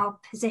using our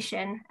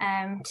position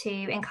to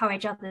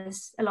encourage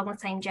others along the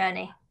same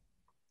journey.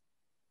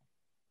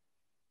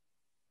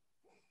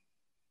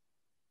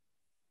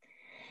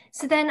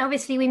 So then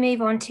obviously we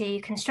move on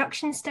to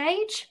construction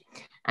stage,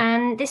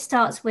 and this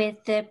starts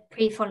with the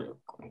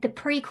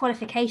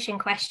pre-qualification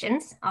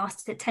questions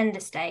asked at tender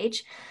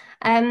stage.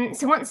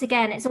 So once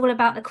again, it's all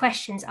about the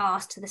questions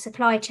asked to the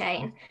supply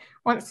chain.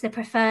 Once the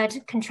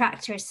preferred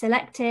contractor is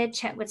selected,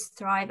 Chetwood's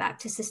Thrive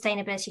act as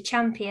sustainability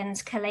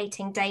champions,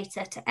 collating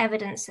data to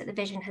evidence that the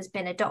vision has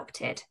been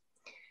adopted.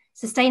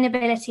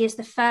 Sustainability is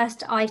the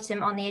first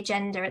item on the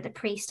agenda at the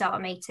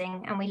pre-start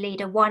meeting, and we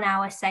lead a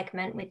 1-hour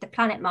segment with the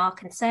Planet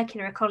Mark and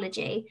Circular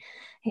Ecology,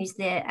 who's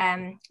the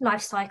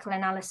life cycle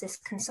analysis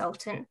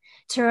consultant,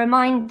 to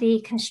remind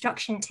the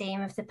construction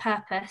team of the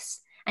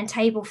purpose and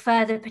table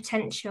further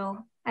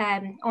potential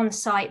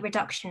on-site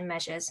reduction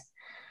measures.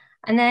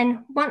 And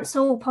then once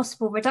all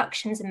possible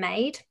reductions are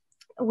made,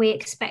 we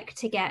expect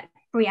to get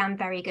BREEAM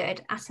very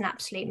good at an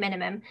absolute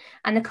minimum,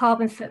 and the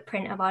carbon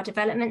footprint of our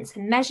developments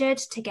are measured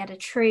to get a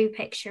true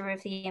picture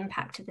of the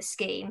impact of the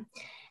scheme.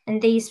 And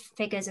these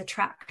figures are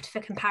tracked for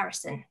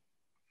comparison.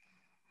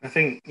 I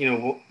think,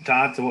 to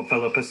add to what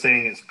Philip is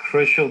saying, it's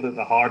crucial that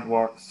the hard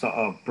work sort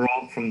of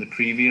brought from the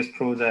previous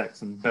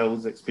projects and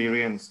builds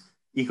experience,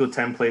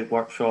 eco-template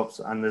workshops,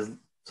 and there's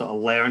sort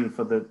of learn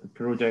for the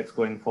projects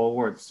going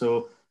forward.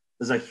 So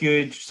there's a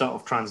huge sort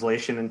of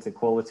translation into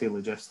quality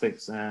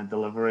logistics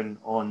delivering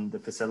on the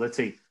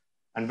facility,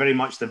 and very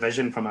much the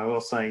vision from our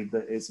side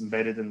that is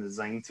embedded in the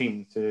design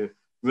team to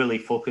really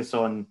focus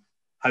on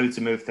how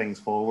to move things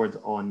forward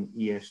on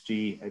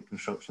ESG at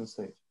construction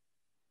stage.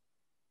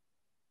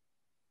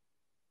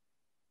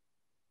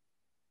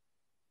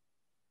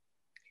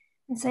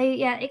 And so,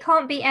 yeah, it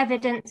can't be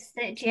evidence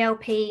that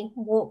GLP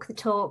walk the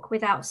talk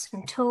without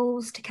some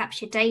tools to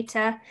capture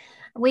data.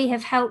 We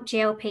have helped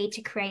GLP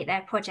to create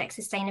their project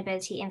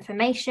sustainability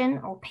information,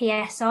 or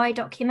PSI,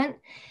 document.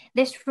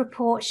 This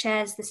report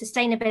shares the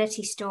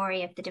sustainability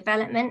story of the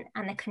development,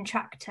 and the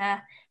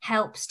contractor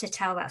helps to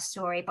tell that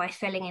story by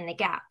filling in the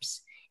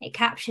gaps. It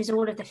captures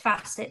all of the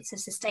facets of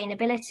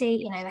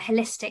sustainability, a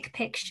holistic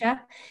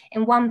picture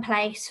in one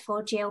place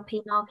for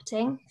GLP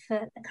marketing,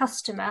 for the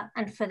customer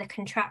and for the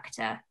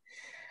contractor.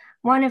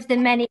 One of the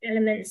many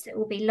elements that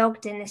will be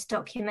logged in this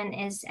document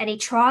is any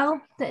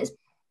trial that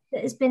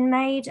has been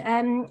made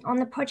on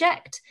the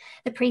project.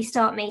 The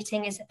pre-start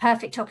meeting is a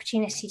perfect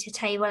opportunity to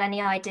table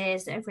any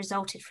ideas that have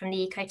resulted from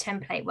the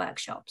eco-template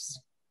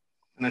workshops.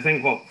 And I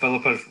think what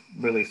Philippa's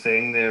really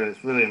saying there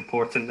is really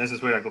important. This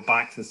is where I go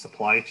back to the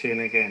supply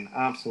chain again.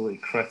 Absolutely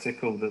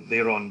critical that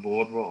they're on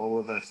board with all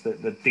of this,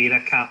 that the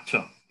data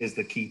capture is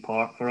the key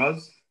part for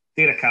us.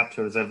 Data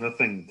capture is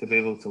everything to be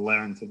able to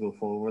learn to go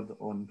forward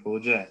on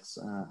projects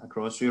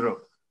across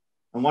Europe.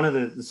 And one of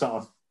the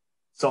sort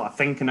of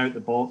thinking out the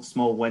box,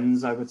 small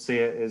wins, I would say,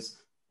 is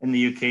in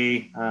the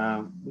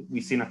UK,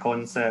 we've seen a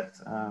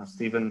concept,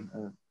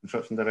 Stephen,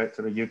 construction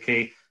director of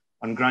UK,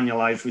 on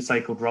granularized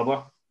recycled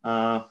rubber,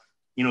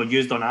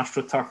 used on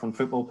AstroTurf on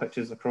football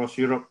pitches across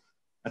Europe.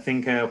 I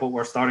think what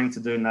we're starting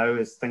to do now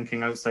is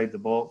thinking outside the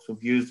box.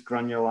 We've used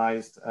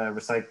granularized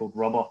recycled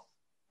rubber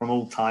from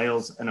old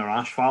tires in our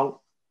asphalt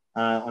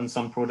on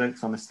some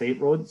projects on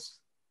estate roads.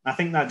 I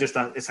think that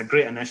it's a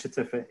great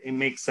initiative. It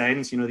makes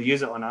sense, they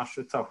use it on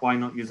AstroTurf. Why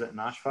not use it in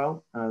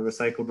asphalt,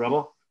 recycled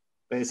rubber?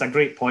 But it's a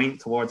great point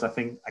towards, I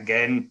think,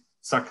 again,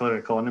 circular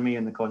economy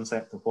and the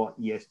concept of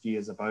what ESG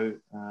is about,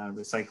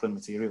 recycling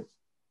materials.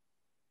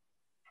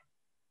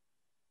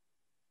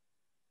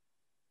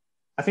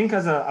 I think,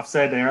 as I've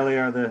said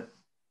earlier, the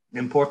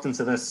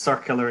importance of this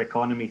circular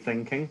economy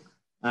thinking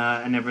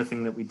and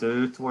everything that we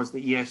do towards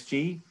the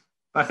ESG.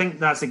 But I think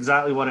that's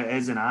exactly what it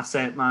is in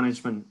asset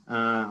management.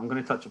 I'm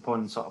going to touch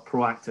upon sort of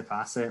proactive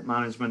asset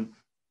management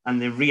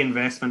and the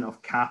reinvestment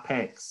of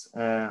CapEx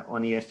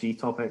on ESG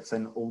topics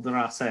in older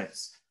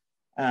assets.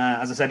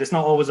 As I said, it's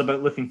not always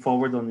about looking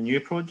forward on the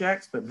new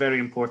projects, but very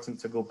important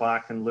to go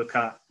back and look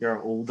at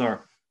your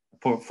older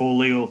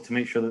portfolio to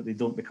make sure that they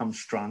don't become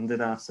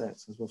stranded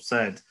assets, as we've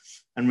said,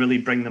 and really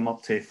bring them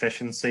up to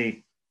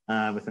efficiency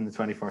within the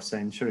 21st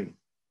century.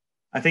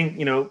 I think,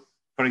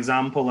 for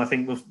example, I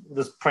think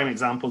there's prime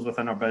examples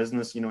within our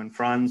business. In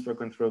France, we're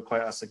going through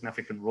quite a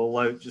significant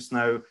rollout just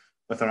now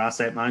with our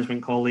asset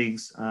management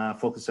colleagues,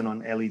 focusing on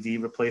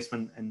LED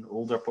replacement in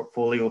older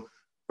portfolio,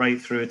 right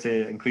through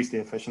to increase the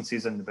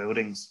efficiencies in the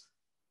buildings.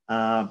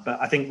 But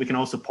I think we can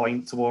also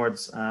point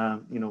towards,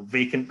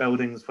 vacant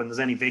buildings. When there's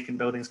any vacant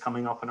buildings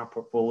coming up in our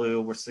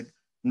portfolio, we're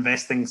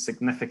investing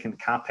significant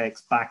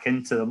capex back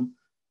into them,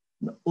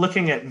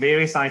 looking at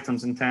various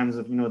items in terms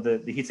of,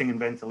 the heating and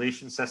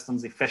ventilation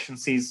systems,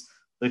 efficiencies,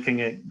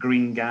 looking at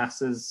green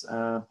gases,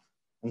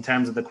 in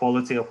terms of the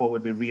quality of what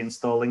would be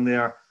reinstalling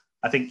there.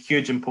 I think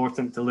huge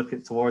important to look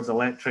at towards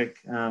electric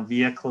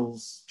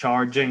vehicles,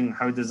 charging.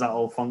 How does that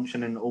all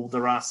function in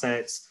older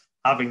assets?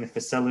 Having the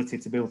facility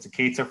to be able to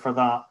cater for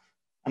that.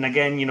 And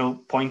again,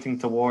 pointing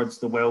towards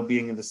the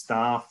well-being of the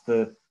staff,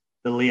 the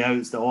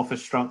layouts, the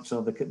office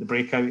structure, the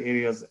breakout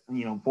areas,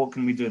 what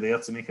can we do there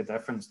to make a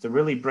difference, to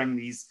really bring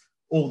these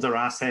older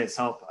assets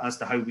up as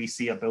to how we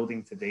see a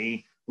building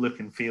today look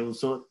and feel.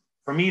 So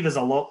for me, there's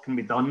a lot can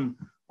be done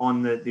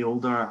on the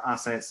older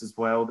assets as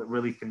well that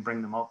really can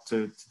bring them up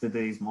to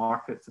today's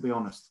market, to be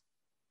honest.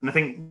 And I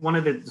think one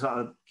of the sort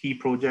of key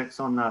projects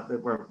on that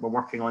we're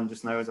working on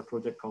just now is a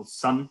project called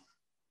Sun.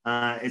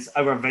 It's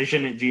our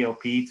vision at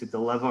GLP to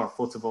deliver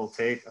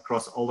photovoltaic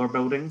across all our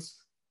buildings,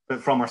 but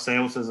from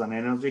ourselves as an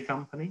energy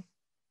company.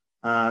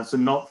 So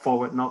not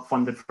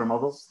funded from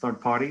others,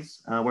 third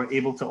parties. We're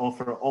able to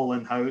offer it all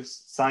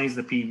in-house, size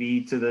the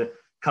PV to the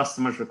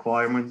customer's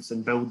requirements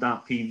and build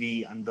that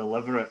PV and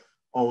deliver it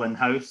all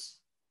in-house.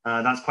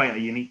 That's quite a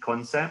unique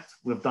concept.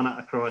 We've done it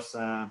across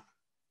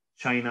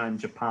China and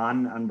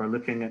Japan, and we're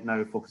looking at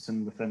now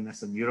focusing within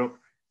this in Europe.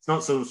 It's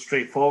not so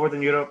straightforward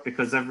in Europe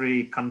because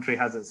every country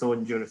has its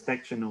own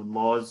jurisdiction, own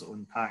laws,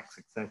 own tax,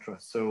 etc.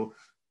 So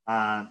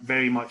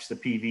very much the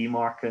PV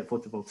market,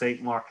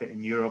 photovoltaic market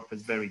in Europe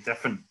is very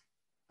different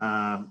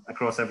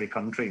across every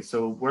country.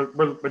 So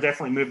we're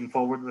definitely moving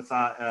forward with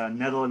that.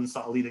 Netherlands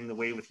sort of leading the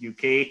way with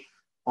UK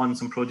on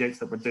some projects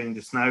that we're doing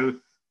just now,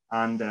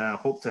 and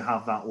hope to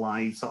have that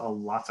live sort of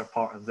latter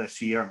part of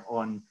this year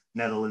on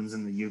Netherlands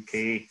and the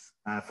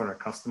UK for our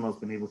customers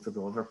being able to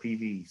deliver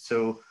PV.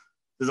 So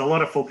there's a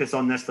lot of focus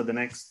on this for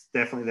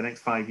definitely the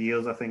next 5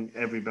 years. I think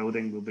every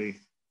building will be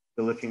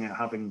looking at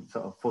having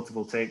sort of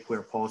photovoltaic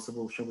where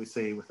possible, shall we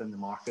say, within the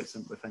markets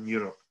and within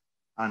Europe,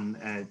 and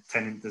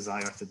tenant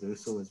desire to do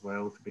so as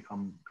well to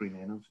become green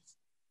energy.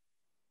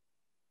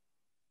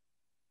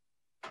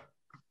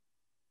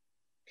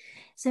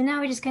 So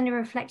now we're just going to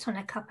reflect on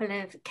a couple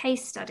of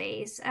case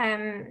studies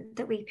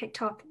that we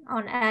picked up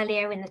on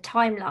earlier in the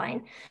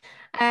timeline.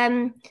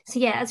 So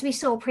yeah, as we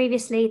saw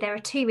previously, there are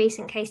two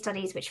recent case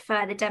studies which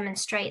further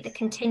demonstrate the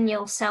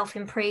continual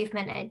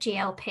self-improvement at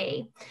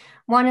GLP.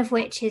 One of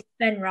which is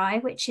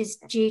Venray, which is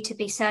due to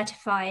be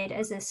certified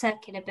as a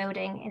circular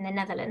building in the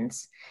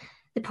Netherlands.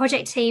 The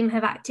project team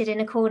have acted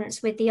in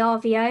accordance with the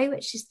RVO,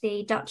 which is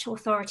the Dutch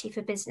Authority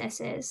for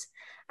Businesses,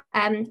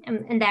 and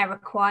their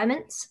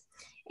requirements.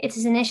 It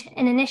is an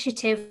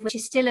initiative which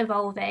is still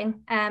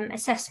evolving.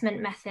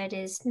 Assessment method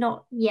is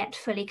not yet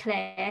fully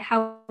clear.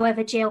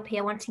 However, GLP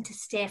are wanting to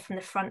steer from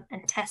the front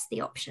and test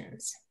the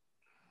options.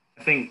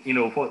 I think,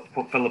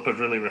 what Philip is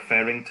really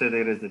referring to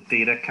there is the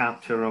data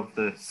capture of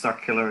the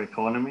circular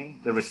economy,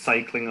 the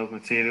recycling of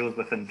materials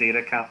within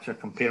data capture,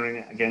 comparing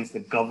it against the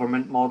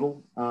government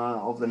model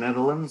of the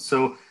Netherlands.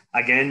 So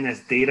again, this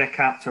data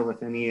capture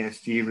within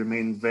ESG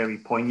remains very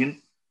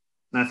poignant.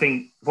 And I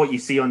think what you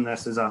see on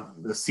this is the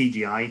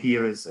CGI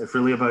here is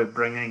really about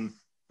bringing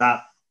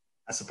that,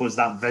 I suppose,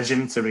 that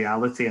vision to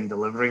reality and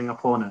delivering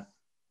upon it,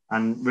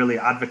 and really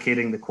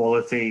advocating the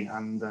quality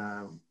and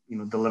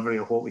delivery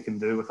of what we can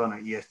do within our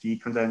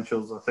ESG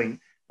credentials. I think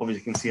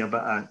obviously you can see a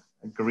bit of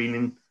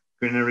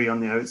greenery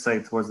on the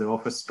outside towards the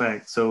office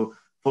spec. So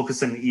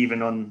focusing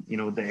even on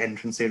the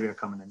entrance area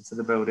coming into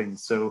the building.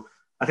 So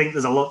I think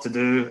there's a lot to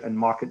do in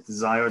market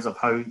desires of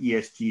how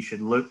ESG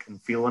should look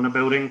and feel in a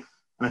building.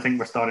 And I think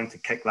we're starting to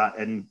kick that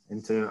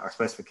into our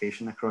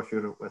specification across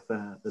Europe with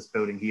this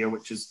building here,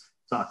 which is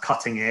sort of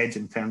cutting edge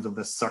in terms of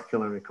this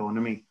circular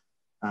economy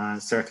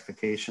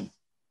certification.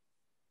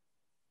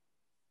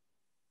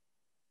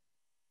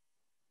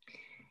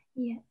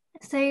 Yeah.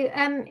 So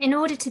in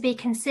order to be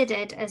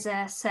considered as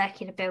a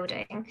circular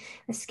building,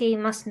 the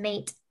scheme must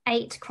meet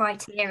 8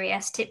 criteria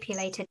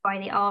stipulated by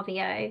the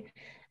RVO.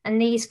 And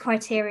these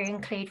criteria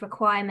include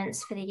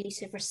requirements for the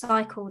use of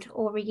recycled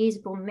or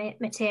reusable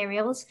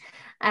materials,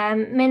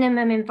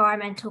 minimum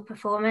environmental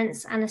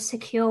performance, and a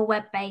secure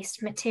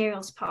web-based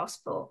materials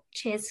passport,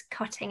 which is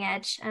cutting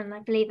edge. And I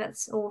believe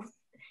that's all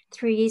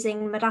through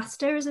using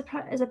Madasta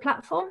as a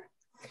platform.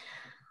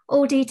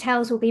 All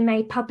details will be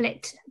made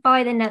public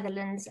by the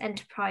Netherlands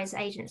Enterprise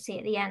Agency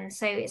at the end.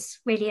 So it's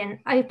really an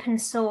open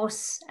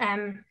source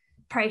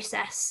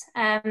process,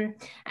 and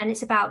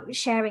it's about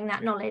sharing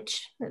that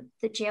knowledge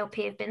that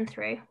GLP have been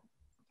through.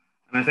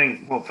 And I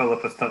think what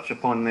Philip has touched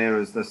upon there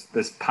is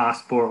this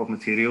passport of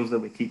materials that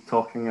we keep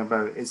talking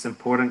about. It's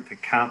important to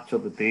capture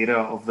the data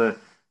of the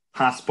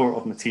passport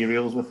of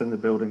materials within the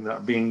building that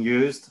are being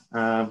used,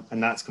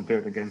 and that's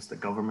compared against the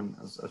government,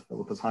 as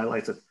Philip has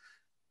highlighted.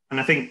 And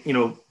I think,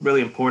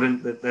 really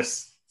important that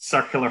this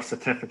circular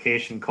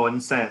certification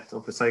concept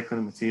of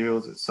recycling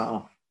materials, it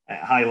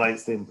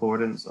highlights the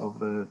importance of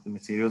the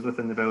materials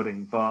within the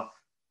building. But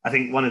I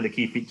think one of the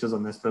key features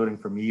on this building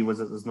for me was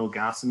that there's no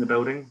gas in the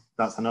building.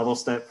 That's another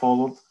step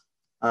forward.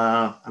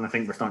 And I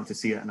think we're starting to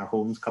see it in our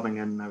homes coming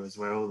in now as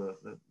well,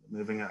 the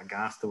moving out of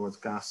gas towards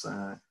gas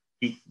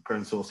heat,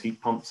 ground source heat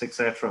pumps,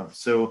 etc.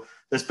 So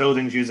this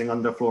building's using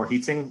underfloor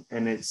heating,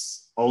 and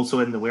it's also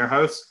in the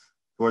warehouse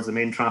towards the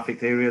main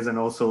trafficked areas and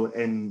also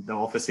in the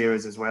office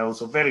areas as well.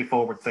 So very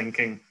forward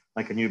thinking,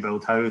 like a new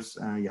build house.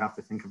 You have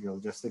to think of your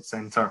logistics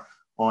centre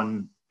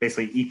on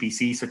basically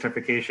EPC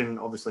certification,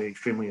 obviously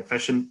extremely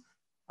efficient,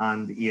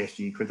 and the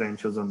ESG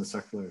credentials on the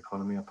circular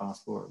economy of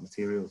passport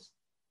materials.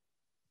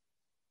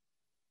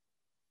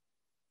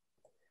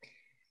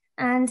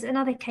 And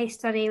another case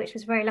study, which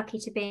was very lucky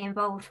to be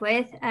involved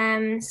with.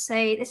 So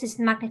this is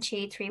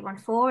magnitude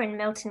 314 in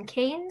Milton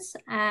Keynes,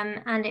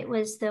 and it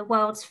was the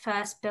world's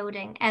first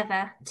building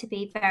ever to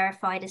be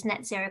verified as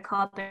net zero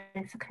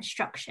carbon for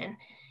construction,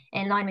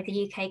 in line with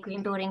the UK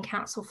Green Building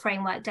Council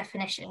framework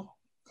definition.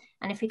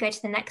 And if we go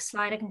to the next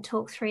slide, I can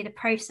talk through the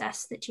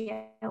process that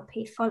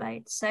GLP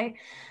followed. So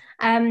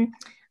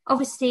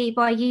obviously,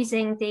 by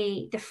using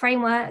the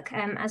framework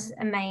as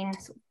a main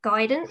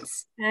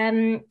guidance,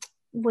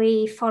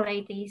 we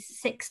followed these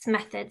 6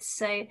 methods.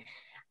 So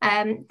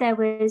there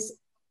was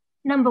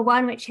number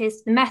 1, which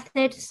is the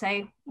method.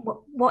 So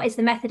what is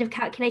the method of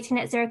calculating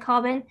net zero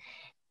carbon?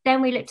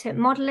 Then we looked at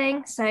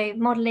modelling. So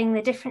modelling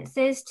the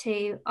differences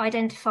to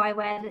identify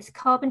where this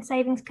carbon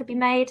savings could be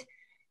made.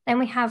 Then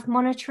we have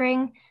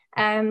monitoring,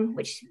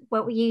 which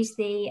what we use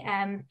the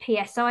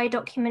PSI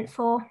document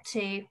for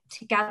to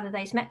gather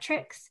those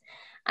metrics.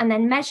 And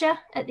then measure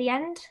at the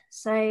end.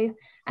 So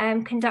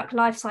conduct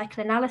life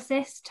cycle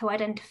analysis to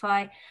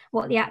identify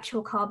what the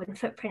actual carbon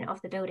footprint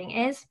of the building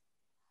is.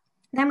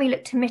 Then we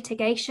look to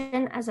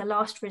mitigation as a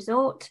last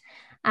resort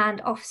and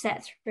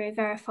offset through a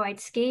verified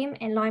scheme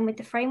in line with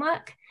the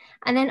framework.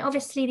 And then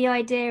obviously the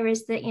idea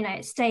is that,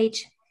 at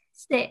stage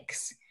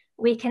 6,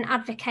 we can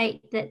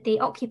advocate that the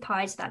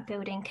occupiers of that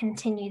building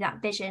continue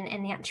that vision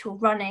in the actual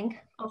running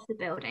of the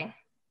building.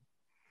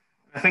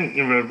 I think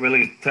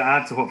really, to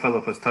add to what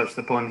Philip has touched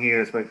upon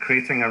here, is about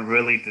creating a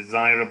really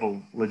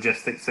desirable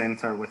logistics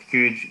centre with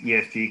huge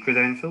ESG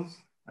credentials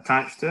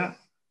attached to it.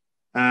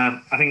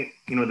 I think,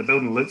 the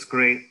building looks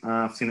great.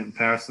 I've seen it in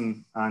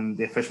person and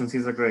the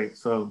efficiencies are great.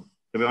 So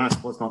to be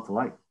honest, what's not to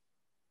like?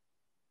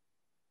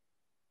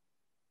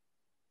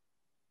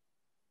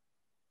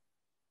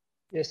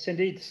 Yes,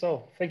 indeed.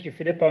 So thank you,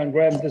 Philippa and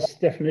Graham. There's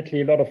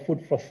definitely a lot of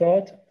food for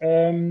thought.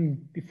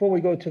 Before we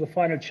go to the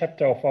final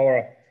chapter of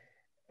our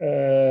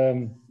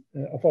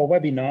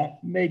webinar,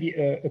 maybe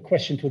a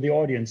question to the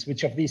audience.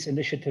 Which of these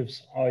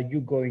initiatives are you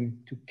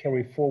going to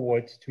carry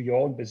forward to your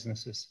own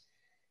businesses?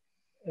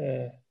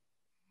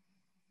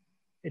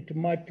 It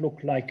might look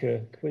like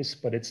a quiz,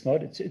 but it's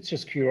not. It's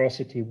just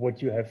curiosity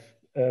what you have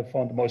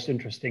found the most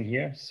interesting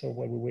here. So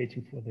while we're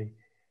waiting for the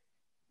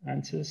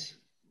answers.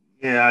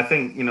 Yeah, I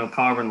think,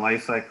 carbon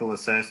life cycle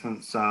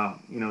assessments, the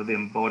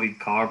embodied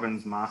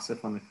carbon's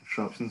massive on the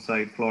construction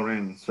side,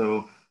 Florian.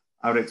 So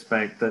I would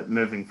expect that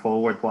moving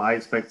forward, what I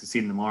expect to see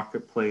in the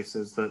marketplace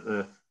is that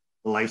the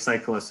life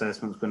cycle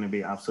assessment is going to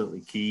be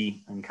absolutely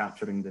key in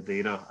capturing the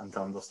data and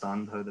to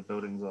understand how the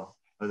buildings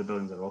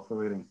are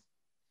operating.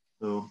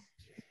 So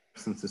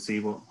interesting to see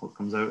what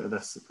comes out of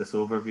this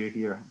overview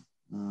here.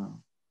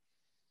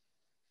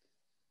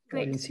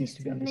 Great seems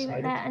to be leave it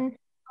undecided. there and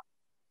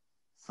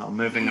Sort of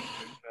moving.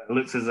 It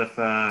looks as if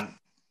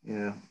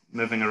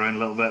moving around a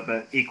little bit,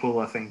 but equal,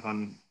 I think,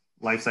 on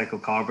life cycle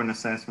carbon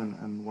assessment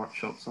and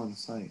workshops on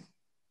site.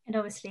 And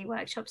obviously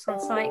workshops on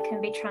site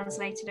can be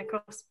translated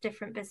across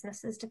different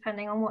businesses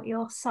depending on what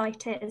your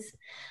site is.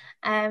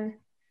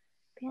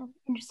 Yeah,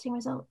 interesting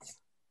results.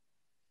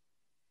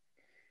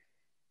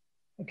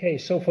 Okay,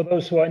 so for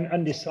those who are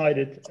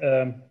undecided,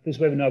 this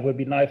webinar will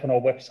be live on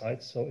our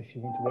website. So if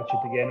you want to watch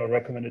it again or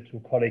recommend it to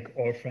a colleague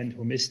or a friend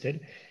who missed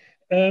it.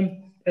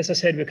 As I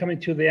said, we're coming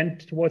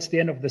towards the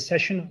end of the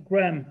session.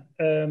 Graham,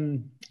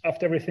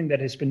 after everything that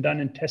has been done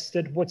and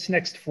tested, what's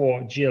next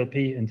for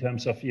GLP in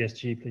terms of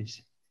ESG,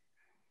 please?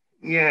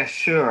 Yeah,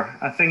 sure.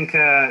 I think,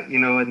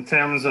 in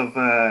terms of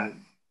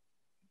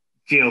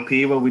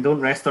GLP, well, we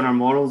don't rest on our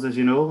morals, as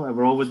you know.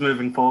 We're always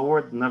moving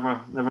forward,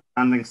 never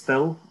standing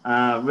still.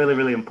 Really,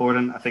 really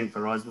important, I think,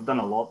 for us. We've done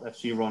a lot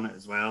this year on it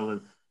as well.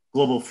 The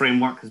global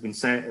framework has been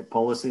set at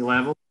policy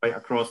level right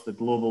across the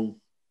global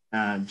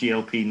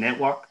GLP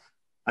network.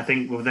 I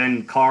think we've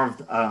then carved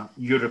a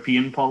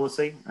European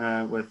policy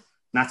with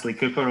Natalie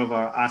Cooper of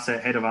our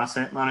head of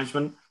asset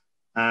management,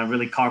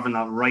 really carving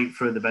that right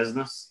through the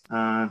business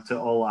to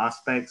all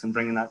aspects and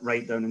bringing that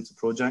right down into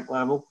project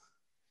level.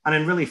 And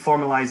then really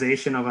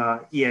formalization of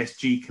a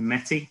ESG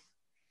committee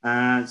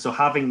So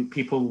having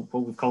people,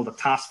 what we've called a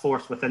task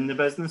force within the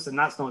business, and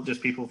that's not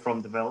just people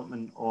from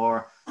development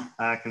or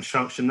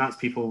construction, that's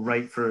people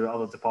right through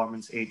other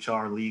departments,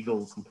 HR,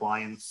 legal,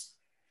 compliance,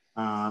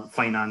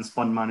 finance,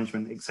 fund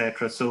management,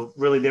 etc. So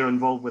really they're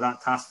involved with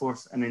that task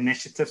force and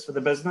initiatives for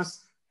the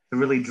business to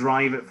really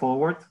drive it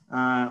forward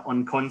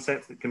on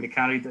concepts that can be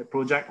carried at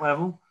project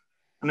level.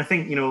 And I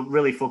think,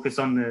 really focus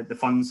on the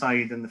fund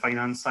side and the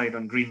finance side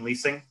on green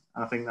leasing.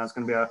 I think that's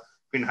going to be a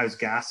greenhouse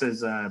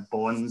gases,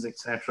 bonds,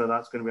 etc.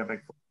 That's going to be a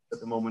big focus at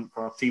the moment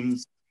for our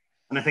teams.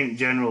 And I think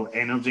general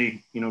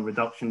energy,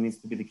 reduction needs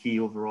to be the key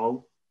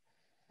overall.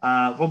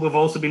 What we've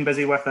also been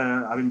busy with,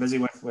 I've been busy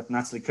with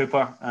Natalie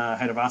Cooper,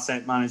 Head of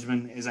Asset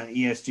Management, is an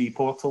ESG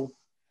portal.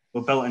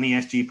 We've built an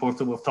ESG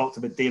portal. We've talked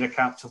about data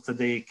capture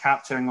today,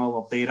 capturing all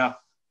of data.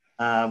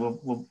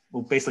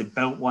 We've basically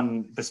built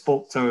one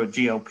bespoke to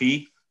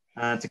GLP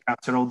to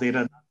capture all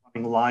data.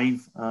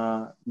 Live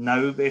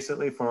now,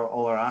 basically, for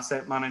all our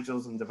asset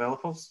managers and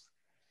developers.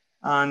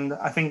 And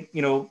I think,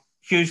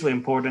 hugely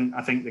important,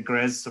 I think the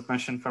GRES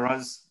submission for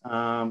us.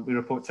 We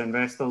report to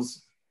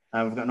investors.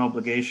 We've got an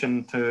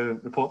obligation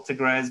to report to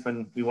GRES, but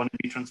we want to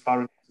be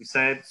transparent, as we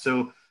said.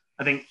 So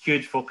I think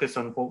huge focus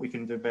on what we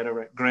can do better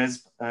at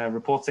GRES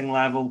reporting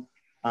level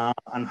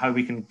and how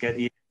we can get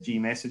ESG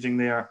messaging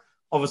there.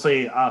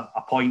 Obviously,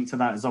 a point to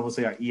that is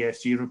obviously our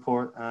ESG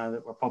report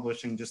that we're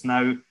publishing just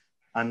now.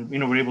 And,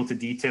 we're able to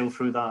detail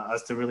through that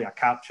as to really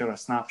capture a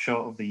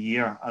snapshot of the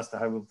year as to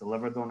how we've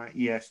delivered on our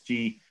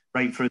ESG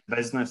right through the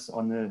business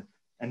on the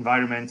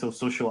environmental,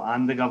 social,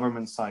 and the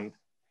government side.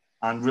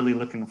 And really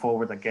looking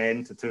forward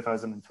again to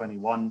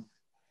 2021.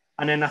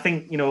 And then I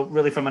think,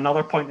 really from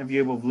another point of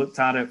view, we've looked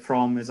at it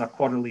from as a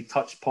quarterly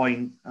touch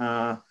point,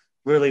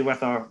 really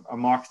with our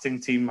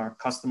marketing team, our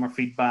customer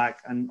feedback,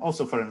 and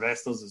also for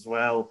investors as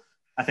well.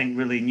 I think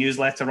really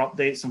newsletter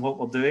updates on what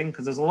we're doing,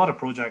 because there's a lot of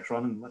projects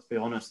running, let's be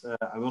honest,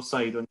 our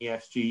side on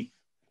ESG,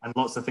 and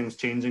lots of things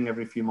changing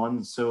every few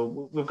months.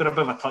 So we've got a bit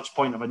of a touch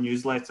point of a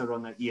newsletter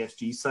on the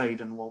ESG side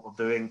and what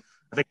we're doing.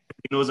 I think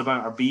he knows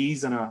about our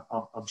bees and our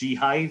G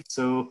hive.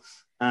 So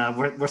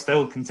we're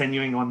still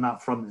continuing on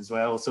that front as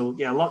well. So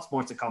yeah, lots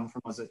more to come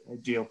from us at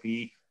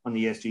GLP on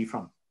the ESG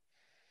front.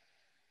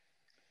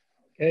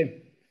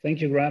 Okay, thank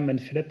you, Graham and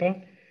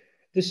Philippa.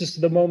 This is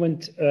the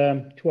moment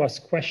to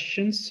ask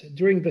questions.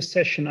 During the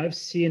session, I've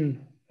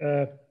seen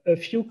a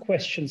few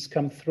questions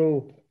come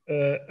through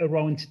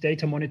around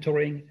data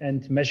monitoring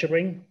and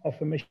measuring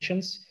of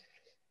emissions.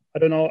 I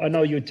don't know, I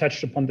know you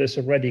touched upon this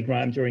already,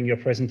 Graham, during your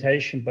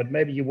presentation, but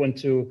maybe you want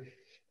to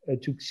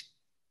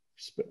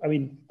I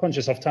mean,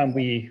 conscious of time,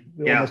 we're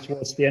almost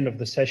towards the end of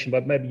the session,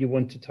 but maybe you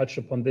want to touch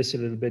upon this a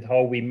little bit,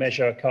 how we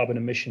measure carbon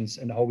emissions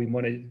and how we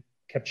monitor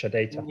capture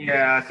data.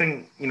 Yeah, I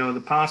think,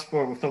 the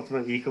passport, we've talked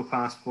about the eco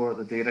passport,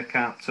 the data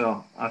capture.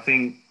 I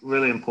think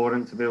really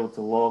important to be able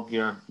to log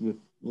your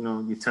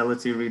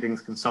utility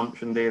readings,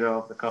 consumption data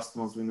of the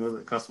customers. We know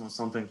that customers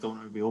sometimes don't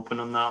really be open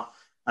on that.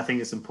 I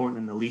think it's important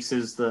in the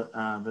leases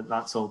that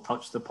that's all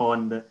touched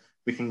upon, that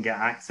we can get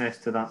access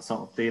to that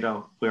sort of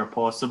data where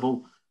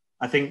possible.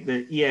 I think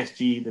the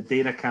ESG, the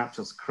data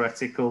capture is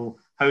critical.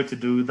 How to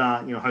do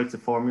that, how to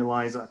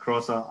formalize it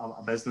across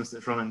a business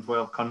that's run in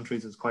 12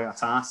 countries is quite a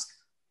task.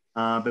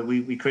 But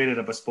we created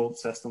a bespoke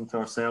system to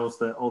ourselves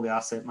that all the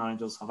asset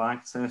managers have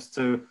access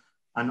to.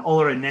 And all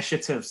our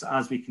initiatives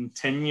as we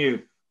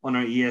continue on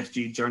our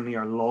ESG journey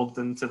are logged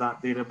into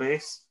that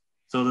database.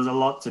 So there's a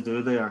lot to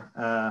do there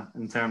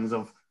in terms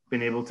of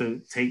being able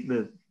to take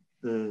the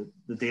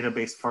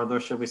database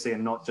further, shall we say,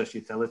 and not just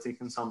utility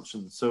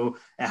consumption. So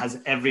it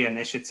has every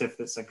initiative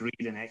that's agreed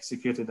and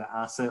executed at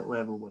asset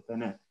level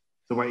within it.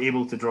 So we're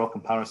able to draw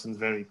comparisons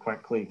very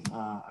quickly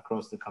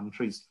across the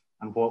countries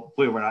and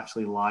where we're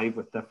actually live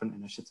with different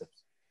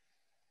initiatives.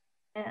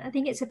 I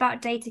think it's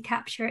about data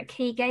capture at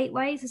key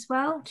gateways as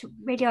well, to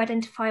really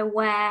identify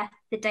where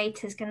the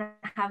data is going to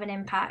have an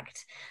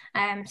impact.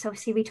 So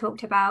obviously we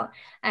talked about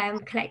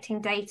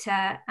collecting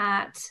data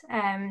at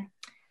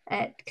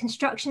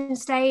construction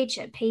stage,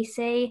 at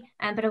PC,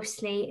 but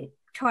obviously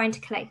trying to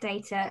collect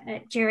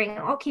data during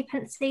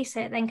occupancy, so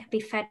it then can be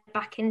fed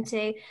back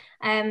into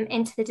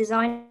the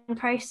design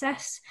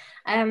process.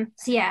 So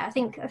yeah, I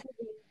think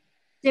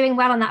doing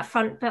well on that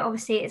front, but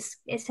obviously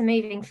it's a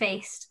moving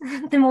feast.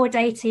 The more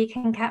data you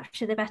can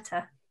capture, the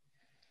better.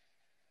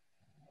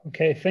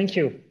 Okay, thank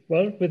you.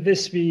 Well, with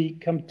this, we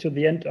come to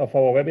the end of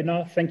our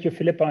webinar. Thank you,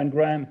 Philippa and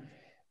Graham,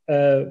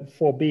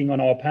 for being on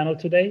our panel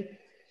today.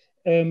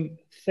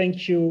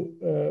 Thank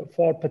you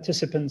for our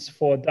participants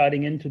for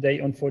dialing in today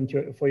and for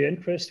your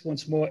interest.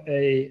 Once more,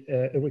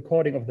 a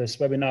recording of this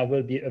webinar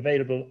will be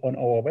available on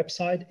our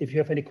website. If you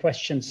have any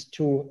questions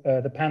to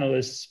the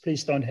panelists,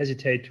 please don't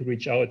hesitate to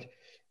reach out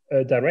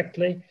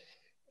directly.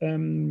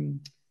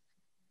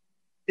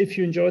 If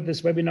you enjoyed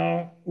this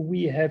webinar,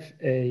 we have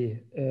a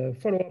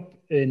follow-up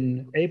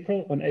in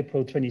April, on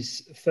April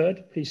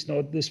 23rd. Please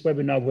note this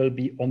webinar will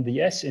be on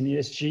the S in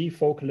ESG,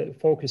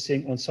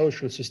 focusing on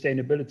social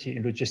sustainability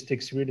in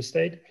logistics real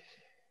estate.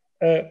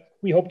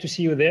 we hope to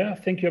see you there.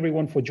 Thank you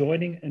everyone for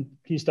joining, and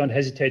please don't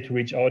hesitate to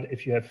reach out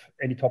if you have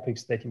any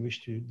topics that you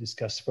wish to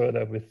discuss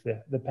further with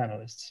the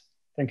panelists.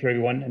 Thank you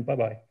everyone, and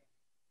bye-bye.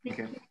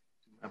 Okay.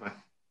 Bye-bye.